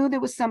knew there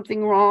was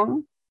something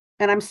wrong,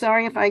 and I'm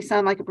sorry if I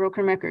sound like a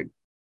broken record.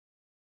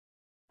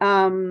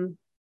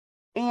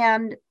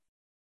 And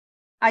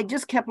I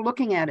just kept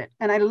looking at it,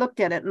 and I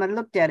looked at it, and I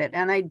looked at it,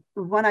 and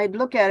when I'd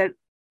look at it,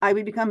 I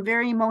would become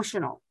very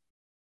emotional,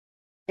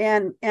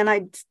 and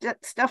I'd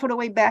stuff it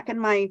away back in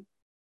my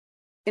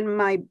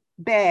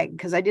bag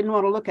because I didn't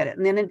want to look at it,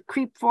 and then it'd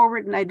creep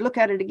forward, and I'd look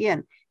at it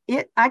again.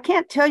 I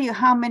can't tell you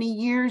how many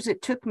years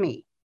it took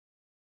me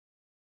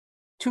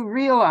to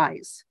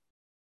realize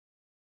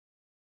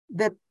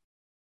that.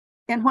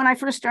 And when I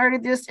first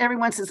started this,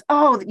 everyone says,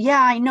 oh,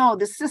 yeah, I know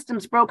the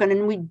system's broken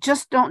and we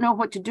just don't know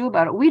what to do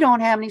about it. We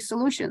don't have any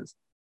solutions.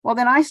 Well,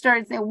 then I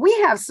started thinking, we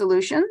have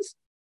solutions.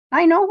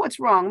 I know what's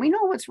wrong. We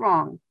know what's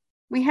wrong.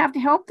 We have to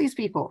help these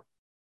people.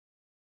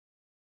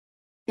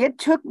 It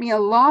took me a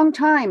long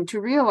time to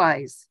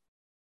realize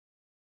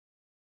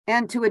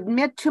and to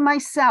admit to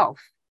myself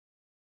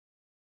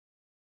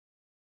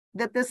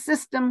that the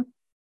system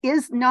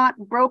is not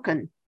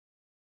broken.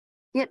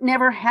 It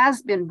never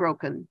has been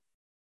broken.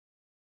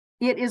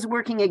 It is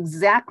working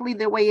exactly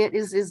the way it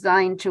is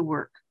designed to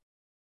work.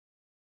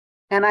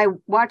 And I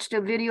watched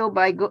a video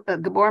by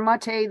Gabor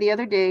Mate the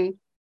other day,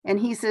 and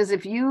he says,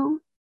 if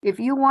you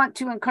want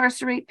to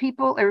incarcerate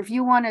people, or if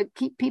you want to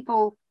keep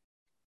people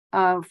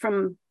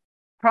from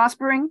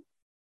prospering,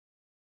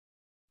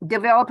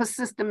 develop a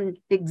system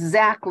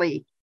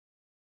exactly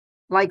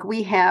like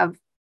we have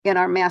in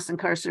our mass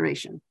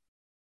incarceration.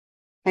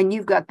 And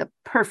you've got the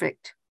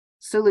perfect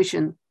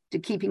solution to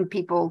keeping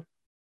people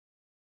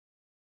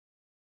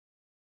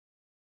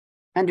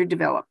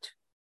underdeveloped.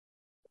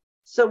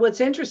 So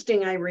what's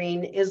interesting,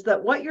 Irene, is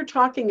that what you're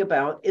talking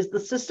about is the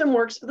system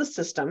works for the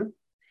system.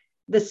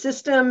 The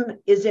system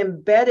is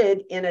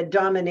embedded in a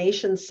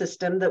domination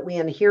system that we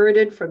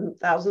inherited from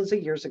thousands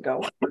of years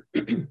ago.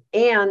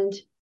 And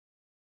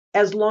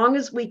as long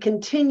as we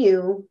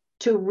continue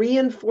to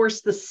reinforce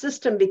the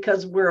system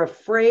because we're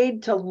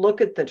afraid to look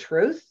at the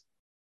truth,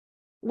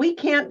 we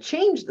can't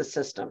change the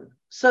system.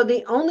 So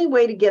the only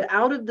way to get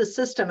out of the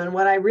system, and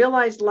what I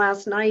realized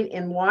last night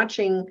in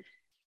watching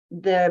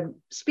the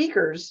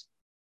speakers,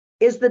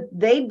 is that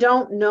they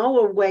don't know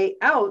a way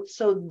out.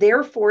 So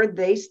therefore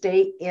they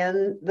stay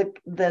in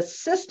the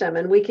system,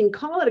 and we can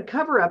call it a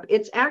cover-up.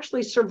 It's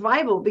actually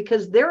survival,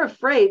 because they're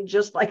afraid,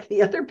 just like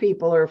the other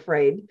people are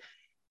afraid,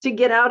 to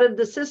get out of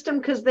the system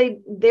because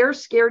they're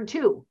scared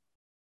too.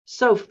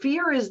 So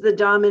fear is the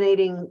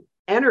dominating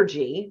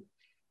energy,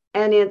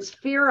 and it's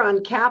fear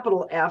on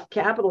capital F,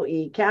 capital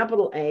E,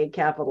 capital A,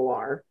 capital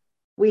R.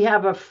 We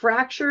have a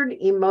fractured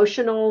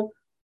emotional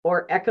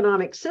or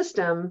economic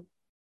system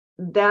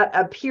that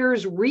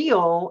appears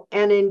real.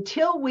 And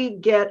until we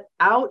get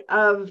out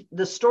of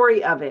the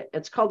story of it,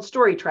 it's called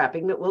story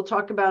trapping, that we'll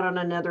talk about on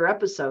another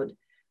episode.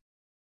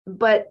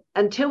 But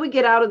until we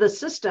get out of the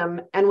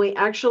system and we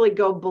actually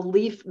go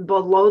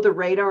below the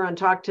radar and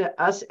talk to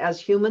us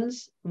as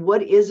humans,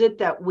 what is it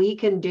that we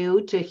can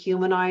do to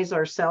humanize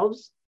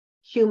ourselves,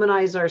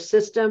 humanize our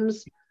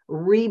systems,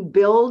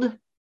 rebuild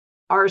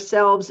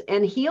ourselves,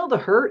 and heal the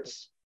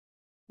hurts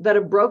that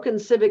a broken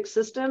civic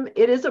system,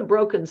 it is a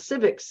broken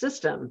civic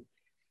system.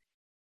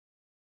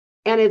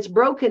 And it's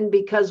broken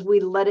because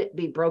we let it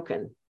be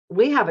broken.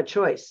 We have a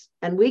choice,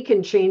 and we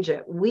can change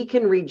it. We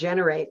can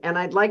regenerate. And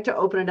I'd like to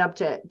open it up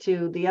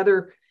to the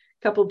other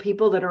couple of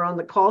people that are on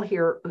the call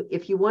here.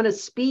 If you want to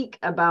speak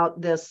about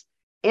this,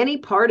 any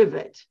part of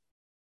it.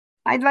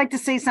 I'd like to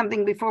say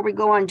something before we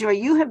go on. Joy,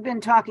 you have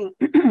been talking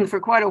for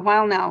quite a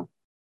while now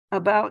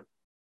about,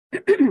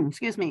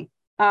 excuse me,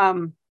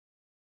 about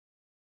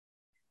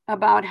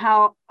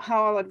how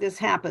all of this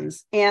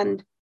happens.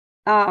 And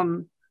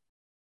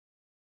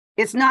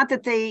it's not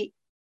that the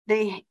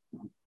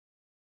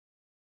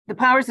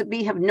powers that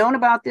be have known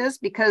about this,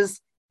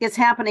 because it's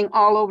happening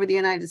all over the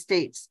United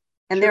States.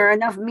 And Sure. There are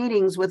enough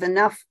meetings with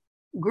enough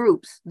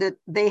groups that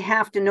they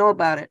have to know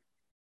about it.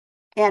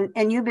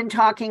 And you've been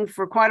talking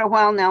for quite a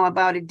while now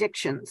about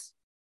addictions.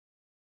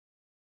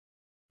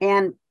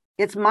 And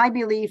it's my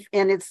belief,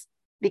 and it's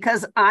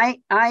because I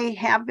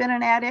have been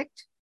an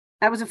addict.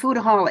 I was a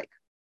foodaholic,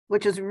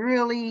 which is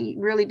really,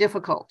 really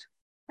difficult.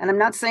 And I'm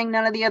not saying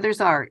none of the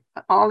others are.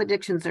 All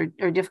addictions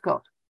are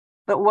difficult.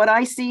 But what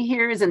I see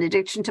here is an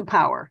addiction to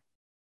power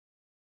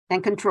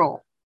and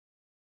control.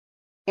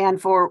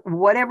 And for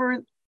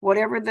whatever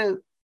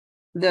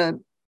the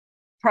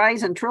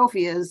prize and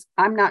trophy is,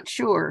 I'm not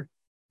sure.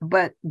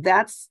 But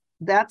that's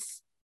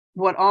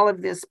what all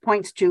of this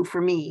points to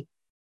for me.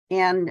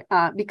 And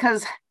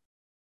because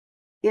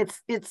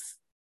it's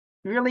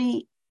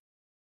really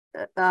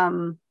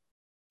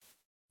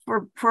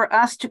for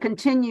us to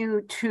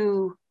continue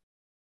to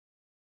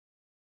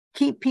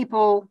keep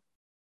people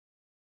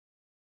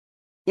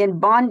in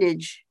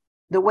bondage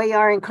the way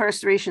our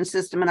incarceration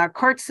system and our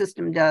court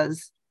system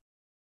does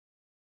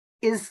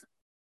is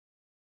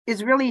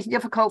really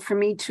difficult for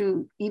me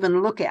to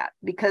even look at,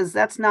 because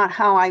that's not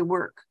how I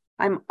work.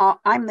 I'm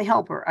the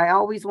helper. I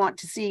always want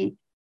to see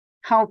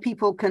how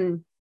people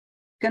can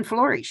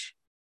flourish,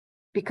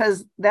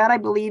 because that, I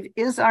believe,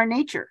 is our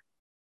nature,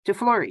 to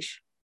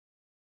flourish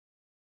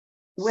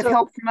with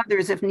help from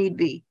others if need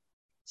be.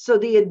 So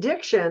the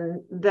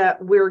addiction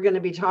that we're going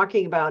to be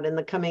talking about in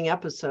the coming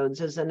episodes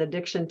is an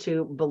addiction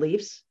to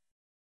beliefs,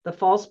 the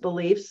false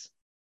beliefs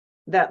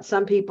that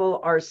some people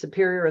are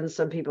superior and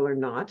some people are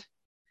not,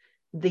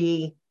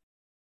 the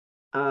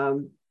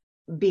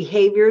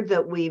behavior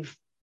that we've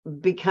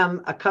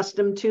become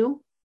accustomed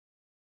to,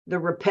 the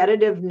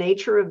repetitive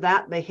nature of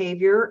that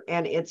behavior.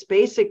 And it's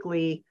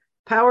basically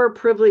power,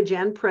 privilege,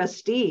 and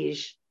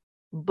prestige,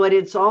 but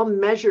it's all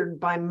measured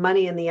by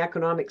money in the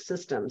economic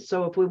system.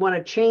 So if we want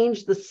to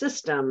change the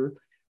system,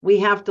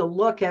 we have to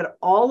look at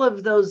all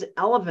of those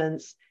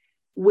elements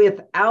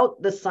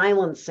without the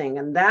silencing.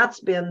 And that's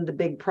been the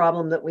big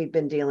problem that we've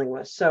been dealing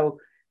with.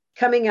 So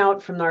coming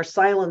out from our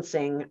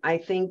silencing, I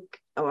think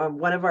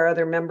one of our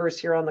other members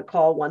here on the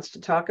call wants to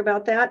talk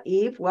about that.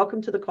 Eve,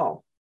 welcome to the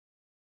call.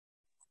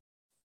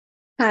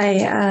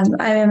 Hi, I'm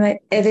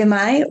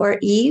Evimai, or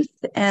Eve,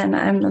 and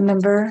I'm a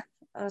member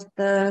of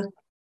the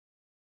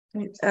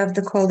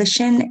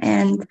coalition.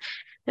 And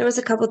there was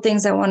a couple of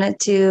things I wanted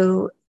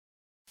to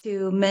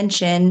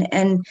mention.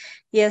 And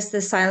yes,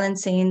 the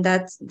silencing,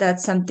 that's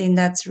something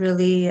that's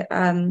really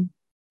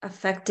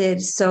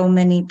affected so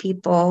many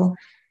people,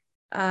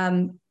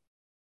 and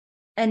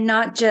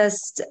not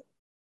just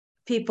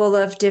people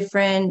of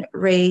different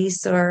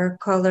race or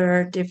color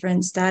or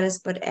different status,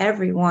 but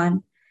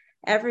everyone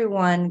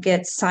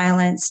gets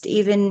silenced,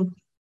 even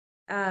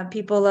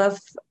people of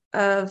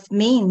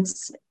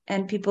means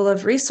and people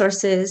of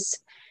resources,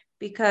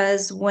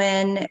 because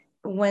when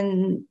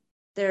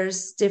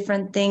there's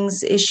different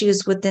things,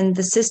 issues within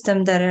the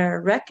system that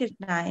are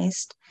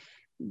recognized,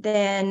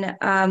 then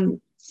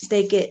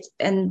they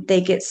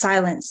get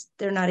silenced.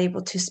 They're not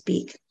able to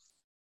speak.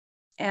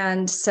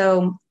 And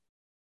so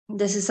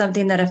this is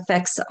something that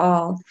affects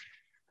all.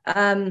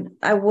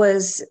 I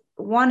was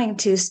wanting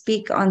to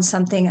speak on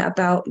something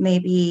about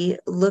maybe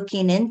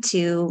looking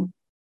into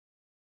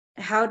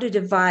how to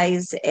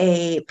devise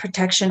a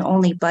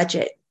protection-only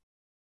budget,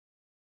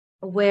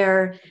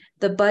 where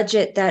the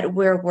budget that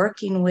we're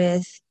working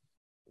with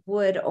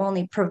would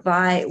only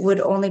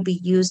be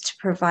used to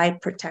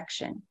provide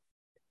protection.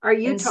 Are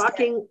you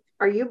talking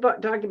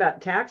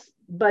about tax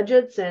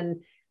budgets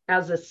and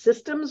as a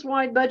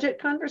systems-wide budget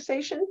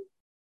conversation?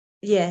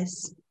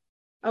 Yes.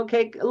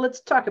 Okay,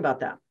 let's talk about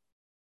that.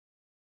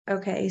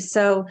 Okay,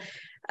 so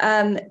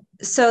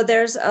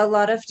there's a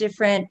lot of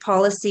different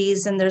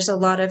policies, and there's a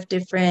lot of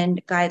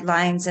different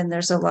guidelines, and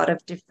there's a lot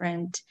of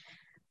different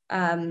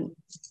agendas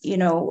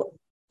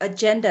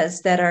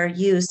that are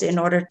used in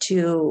order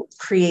to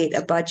create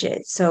a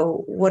budget.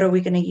 So what are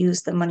we going to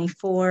use the money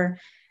for?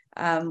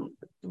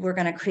 We're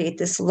going to create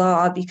this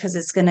law because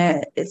it's going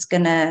to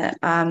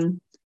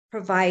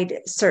provide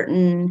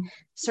certain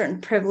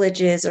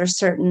privileges or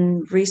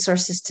certain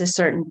resources to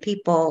certain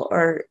people,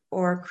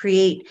 or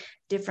create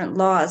different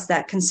laws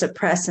that can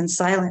suppress and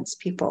silence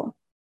people.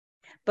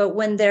 But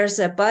when there's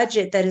a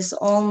budget that is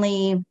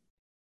only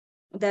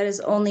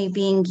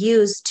being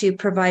used to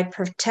provide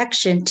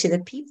protection to the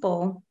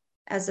people,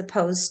 as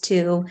opposed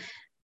to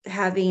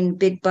having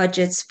big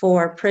budgets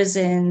for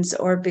prisons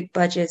or big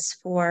budgets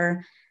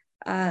for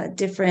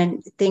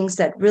different things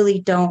that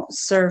really don't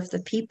serve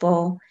the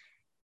people,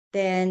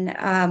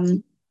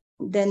 then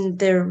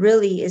there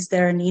really is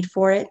there a need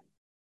for it?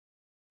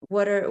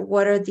 What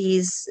are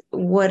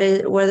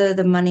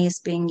the monies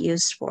being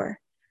used for?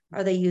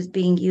 Are they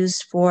being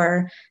used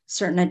for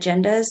certain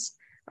agendas?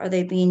 Are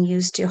they being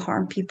used to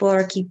harm people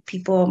or keep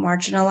people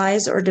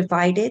marginalized or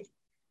divided?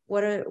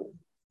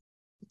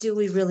 Do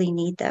we really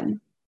need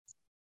them?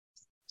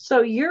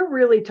 So you're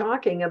really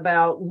talking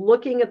about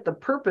looking at the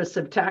purpose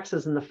of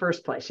taxes in the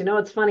first place. You know,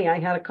 it's funny. I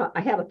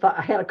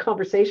had a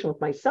conversation with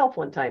myself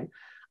one time.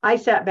 I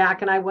sat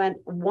back and I went,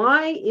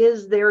 why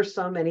is there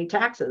so many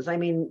taxes? I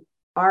mean,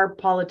 our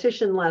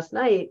politician last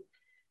night,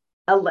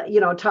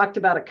 talked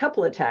about a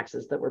couple of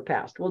taxes that were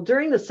passed. Well,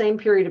 during the same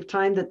period of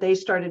time that they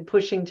started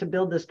pushing to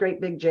build this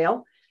great big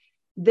jail,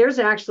 there's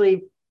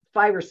actually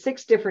 5 or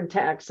 6 different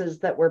taxes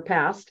that were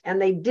passed, and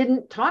they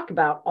didn't talk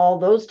about all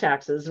those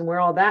taxes and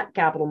where all that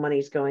capital money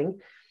is going.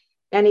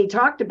 And he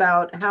talked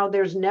about how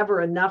there's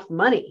never enough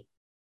money.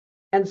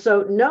 And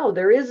so, no,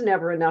 there is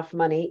never enough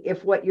money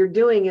if what you're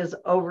doing is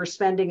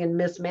overspending and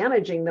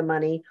mismanaging the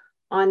money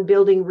on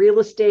building real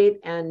estate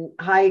and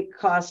high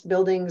cost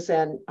buildings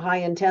and high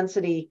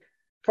intensity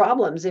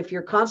problems. If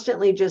you're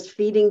constantly just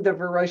feeding the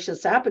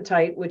voracious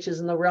appetite, which is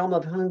in the realm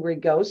of hungry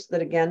ghosts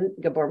that, again,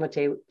 Gabor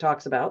Mate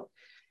talks about,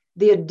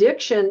 the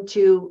addiction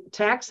to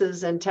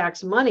taxes and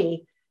tax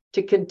money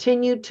to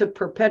continue to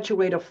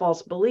perpetuate a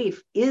false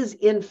belief is,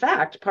 in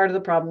fact, part of the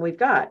problem we've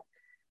got.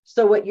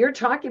 So what you're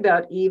talking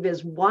about, Eve,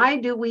 is why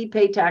do we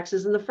pay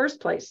taxes in the first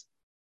place?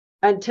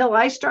 Until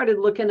I started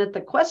looking at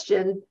the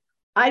question,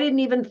 I didn't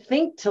even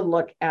think to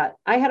look at.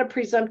 I had a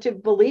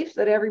presumptive belief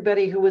that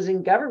everybody who was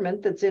in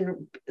government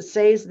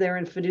says they're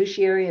in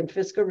fiduciary and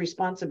fiscal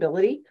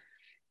responsibility.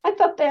 I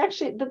thought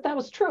that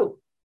was true.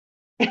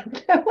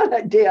 And then when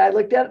I did, I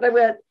looked at it and I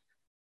went,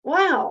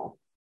 wow,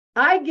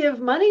 I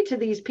give money to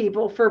these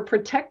people for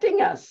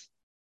protecting us.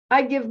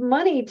 I give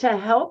money to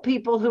help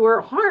people who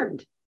are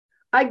harmed.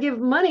 I give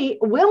money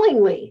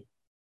willingly.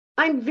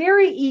 I'm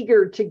very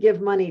eager to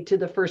give money to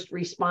the first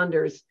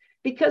responders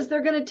because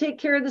they're going to take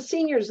care of the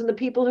seniors and the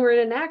people who are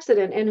in an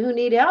accident and who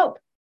need help.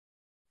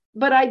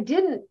 But I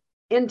didn't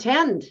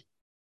intend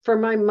for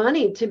my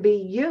money to be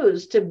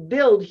used to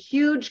build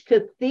huge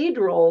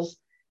cathedrals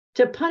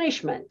to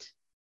punishment.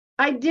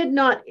 I did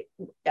not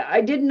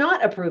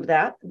approve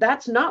that.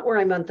 That's not where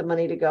I meant the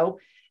money to go.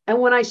 And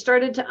when I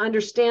started to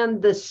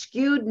understand the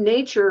skewed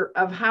nature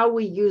of how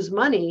we use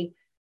money,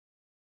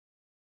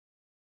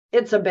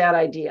 it's a bad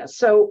idea.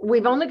 So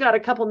we've only got a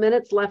couple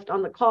minutes left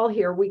on the call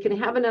here. We can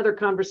have another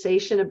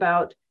conversation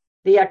about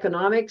the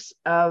economics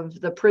of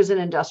the prison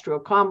industrial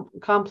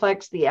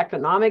complex, the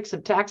economics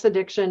of tax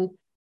addiction,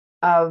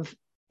 of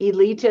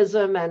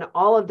elitism, and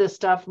all of this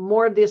stuff.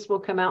 More of this will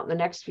come out in the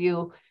next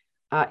few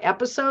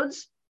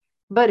episodes.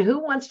 But who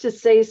wants to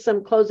say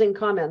some closing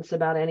comments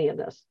about any of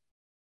this?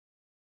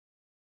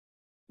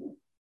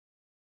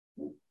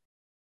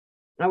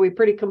 Are we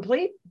pretty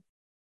complete?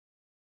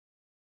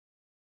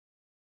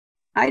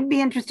 I'd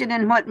be interested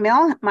in what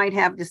Mel might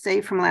have to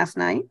say from last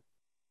night.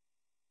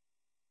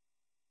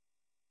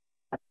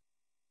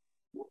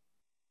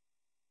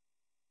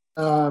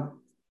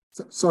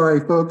 Sorry,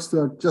 folks,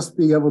 to just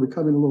be able to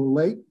come in a little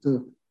late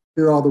to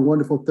hear all the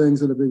wonderful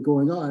things that have been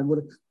going on.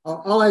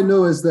 All I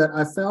know is that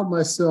I found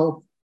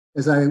myself,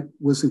 as I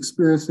was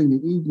experiencing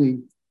the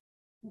evening,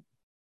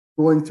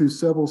 going through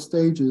several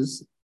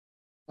stages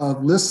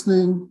of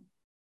listening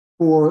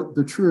for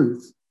the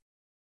truth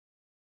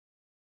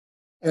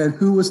and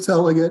who was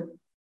telling it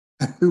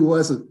and who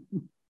wasn't.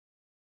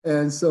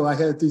 And so I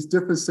had these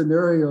different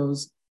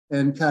scenarios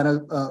and kind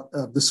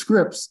of the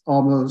scripts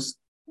almost.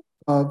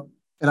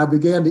 And I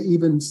began to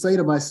even say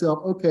to myself,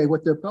 okay,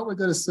 what they're probably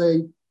going to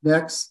say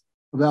next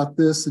about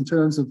this in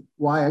terms of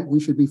why we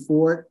should be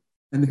for it,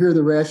 and here are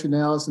the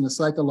rationales and the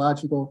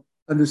psychological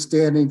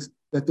understandings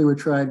that they were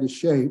trying to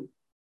shape.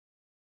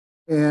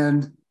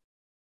 And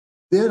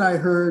then I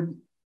heard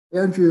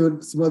Andrew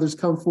and some others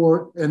come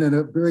forward and in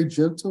a very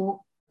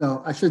gentle,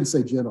 no, I shouldn't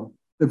say gentle,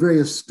 a very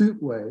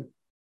astute way,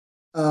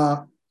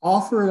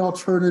 offer an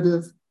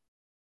alternative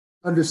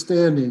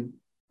understanding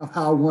of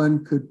how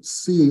one could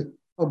see it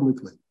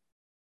publicly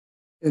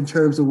in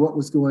terms of what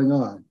was going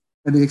on.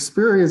 And to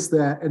experience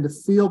that and to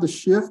feel the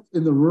shift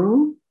in the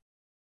room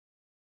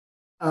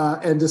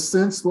and to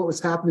sense what was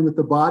happening with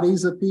the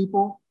bodies of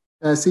people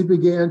as he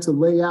began to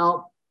lay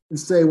out and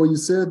say, well, you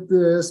said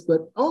this,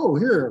 but oh,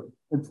 here,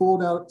 and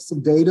pulled out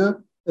some data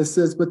that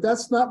says, but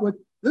that's not what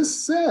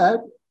this said.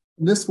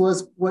 And this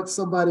was what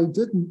somebody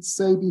didn't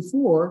say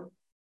before.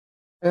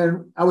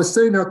 And I was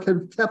sitting there,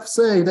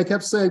 they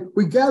kept saying,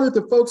 we gathered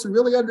the folks who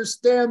really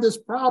understand this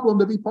problem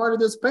to be part of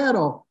this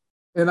panel.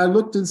 And I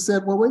looked and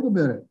said, well, wait a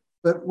minute,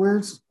 but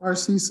where's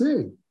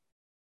RCC?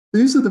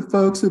 These are the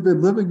folks who've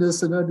been living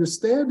this and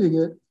understanding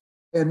it,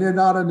 and they're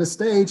not on the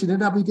stage. And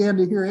then I began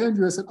to hear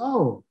Andrew. I said,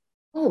 oh,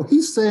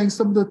 he's saying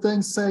some of the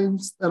things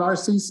that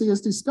RCC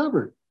has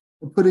discovered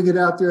and putting it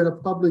out there in a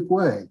public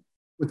way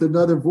with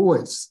another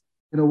voice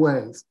in a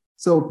way.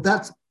 So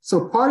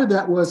part of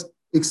that was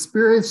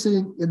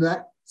experiencing in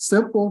that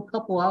simple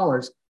couple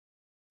hours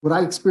what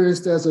I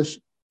experienced as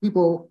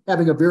people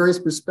having a various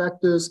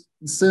perspectives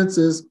and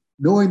senses,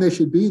 knowing they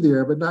should be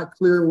there, but not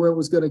clear where it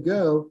was going to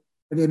go,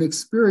 and then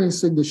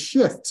experiencing the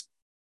shift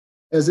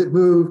as it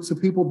moved to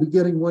people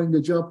beginning wanting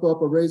to jump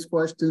up or raise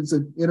questions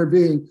and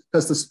intervene,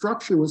 because the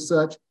structure was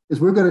such is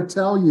we're going to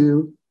tell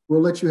you,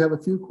 we'll let you have a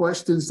few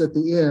questions at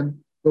the end,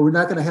 but we're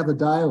not going to have a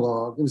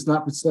dialogue. It was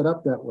not set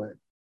up that way.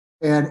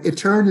 And it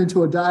turned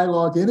into a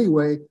dialogue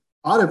anyway,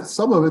 out of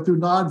some of it through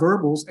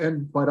nonverbals,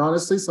 and quite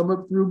honestly, some of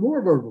it through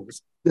more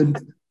verbals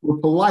that were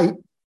polite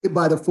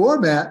by the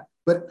format,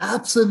 but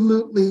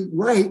absolutely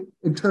right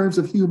in terms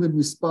of human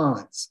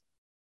response.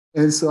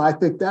 And so I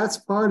think that's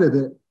part of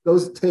it,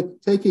 those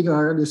taking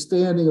our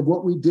understanding of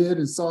what we did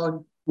and saw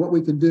what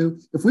we can do.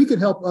 If we can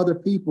help other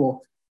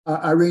people,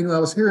 Irene, I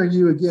was hearing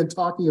you again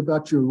talking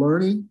about your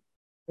learning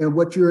and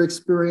what your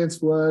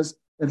experience was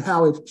and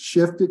how it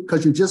shifted,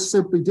 because you just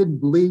simply didn't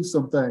believe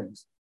some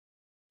things.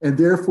 And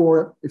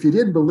therefore, if you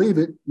didn't believe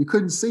it, you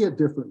couldn't see it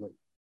differently.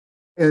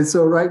 And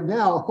so right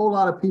now, a whole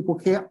lot of people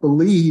can't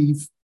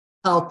believe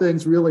how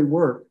things really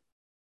work.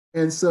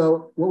 And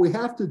so what we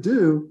have to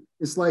do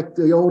is like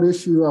the old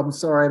issue, I'm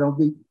sorry,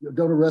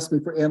 don't arrest me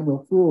for animal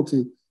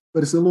cruelty,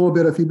 but it's a little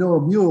bit, if you know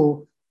a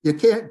mule, you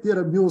can't get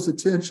a mule's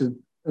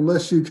attention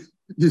unless you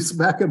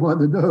smack him on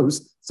the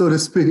nose, so to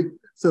speak,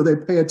 so they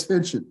pay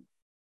attention.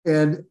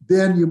 And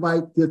then you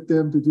might get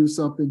them to do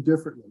something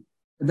differently.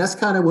 And that's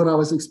kind of what I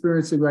was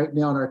experiencing right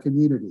now in our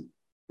community,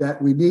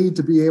 that we need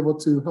to be able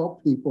to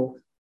help people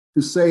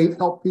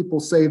help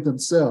people save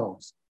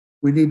themselves.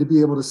 We need to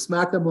be able to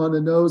smack them on the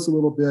nose a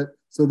little bit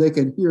so they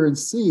can hear and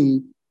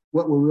see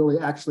what will really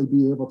actually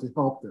be able to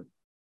help them.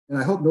 And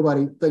I hope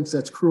nobody thinks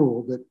that's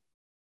cruel,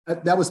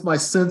 but that was my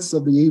sense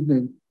of the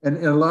evening, and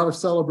a lot of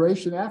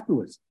celebration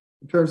afterwards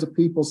in terms of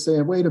people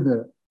saying, wait a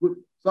minute,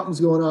 something's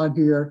going on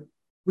here.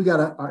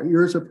 Our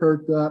ears are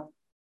perked up.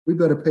 We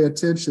better pay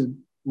attention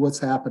to what's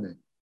happening.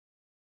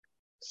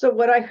 So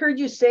what I heard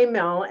you say,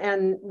 Mel,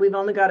 and we've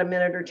only got a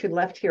minute or two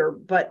left here,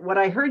 but what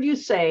I heard you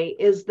say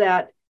is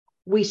that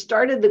we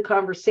started the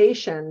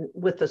conversation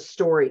with a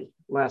story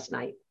last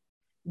night.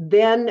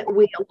 Then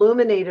we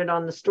illuminated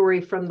on the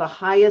story from the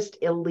highest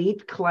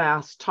elite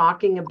class,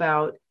 talking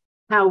about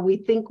how we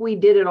think we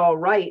did it all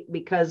right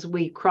because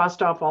we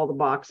crossed off all the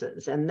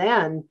boxes. And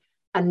then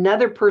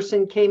another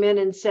person came in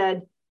and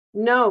said,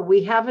 no,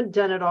 we haven't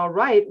done it all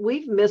right.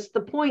 We've missed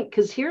the point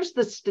because here's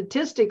the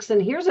statistics and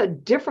here's a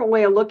different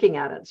way of looking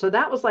at it. So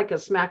that was like a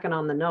smacking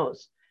on the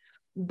nose.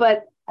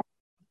 But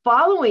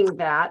following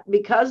that,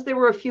 because there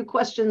were a few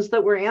questions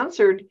that were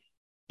answered,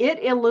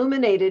 it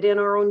illuminated in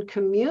our own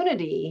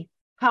community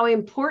how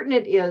important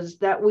it is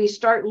that we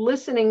start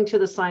listening to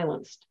the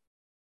silenced,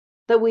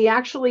 that we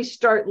actually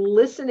start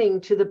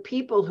listening to the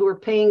people who are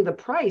paying the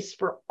price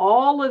for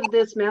all of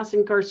this mass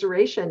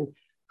incarceration.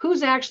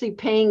 Who's actually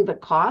paying the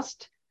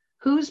cost?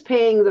 Who's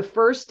paying the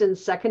first and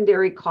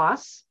secondary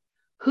costs?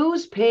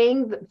 Who's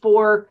paying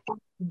for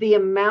the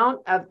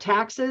amount of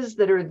taxes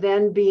that are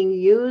then being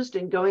used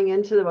and going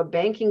into a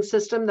banking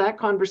system? That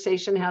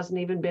conversation hasn't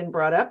even been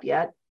brought up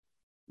yet.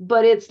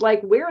 But it's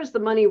like, where is the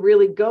money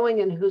really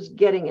going and who's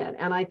getting it?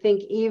 And I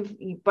think,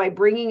 Eve, by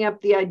bringing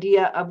up the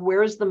idea of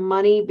where's the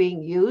money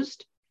being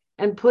used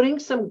and putting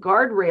some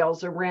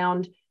guardrails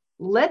around,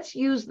 let's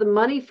use the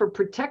money for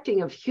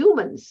protecting of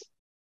humans,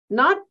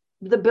 not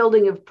the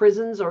building of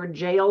prisons or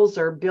jails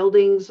or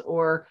buildings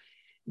or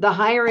the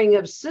hiring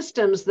of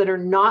systems that are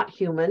not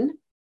human.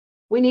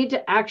 We need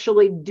to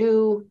actually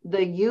do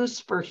the use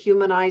for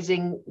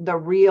humanizing the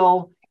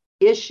real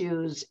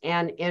issues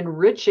and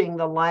enriching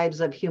the lives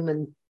of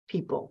human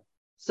people.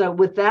 So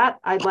with that,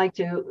 I'd like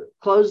to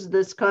close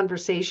this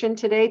conversation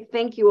today.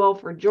 Thank you all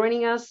for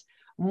joining us.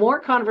 More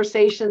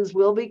conversations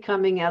will be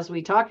coming as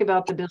we talk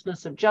about the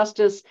business of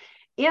justice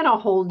in a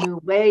whole new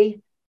way.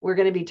 We're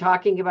going to be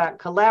talking about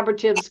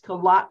collaboratives,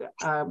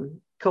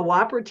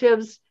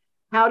 cooperatives,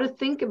 how to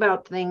think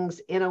about things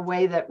in a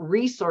way that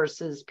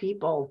resources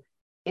people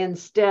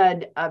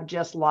instead of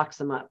just locks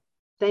them up.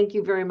 Thank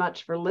you very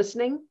much for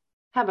listening.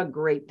 Have a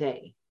great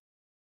day.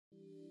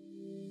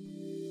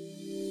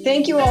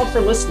 Thank you all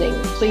for listening.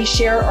 Please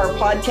share our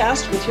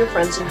podcast with your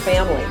friends and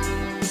family.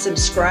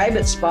 Subscribe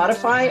at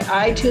Spotify,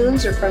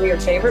 iTunes, or from your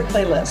favorite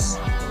playlists.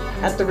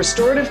 At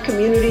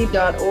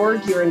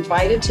therestorativecommunity.org, you're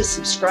invited to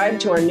subscribe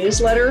to our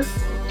newsletter,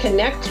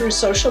 connect through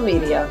social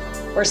media,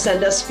 or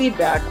send us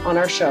feedback on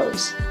our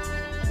shows.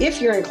 If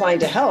you're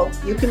inclined to help,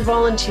 you can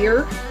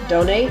volunteer,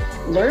 donate,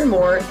 learn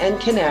more, and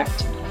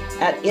connect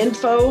at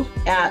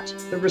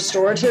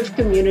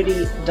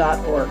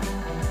info@therestorativecommunity.org.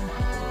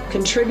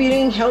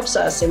 Contributing helps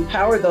us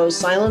empower those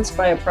silenced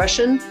by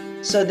oppression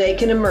so they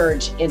can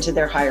emerge into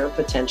their higher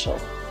potential.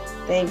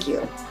 Thank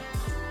you.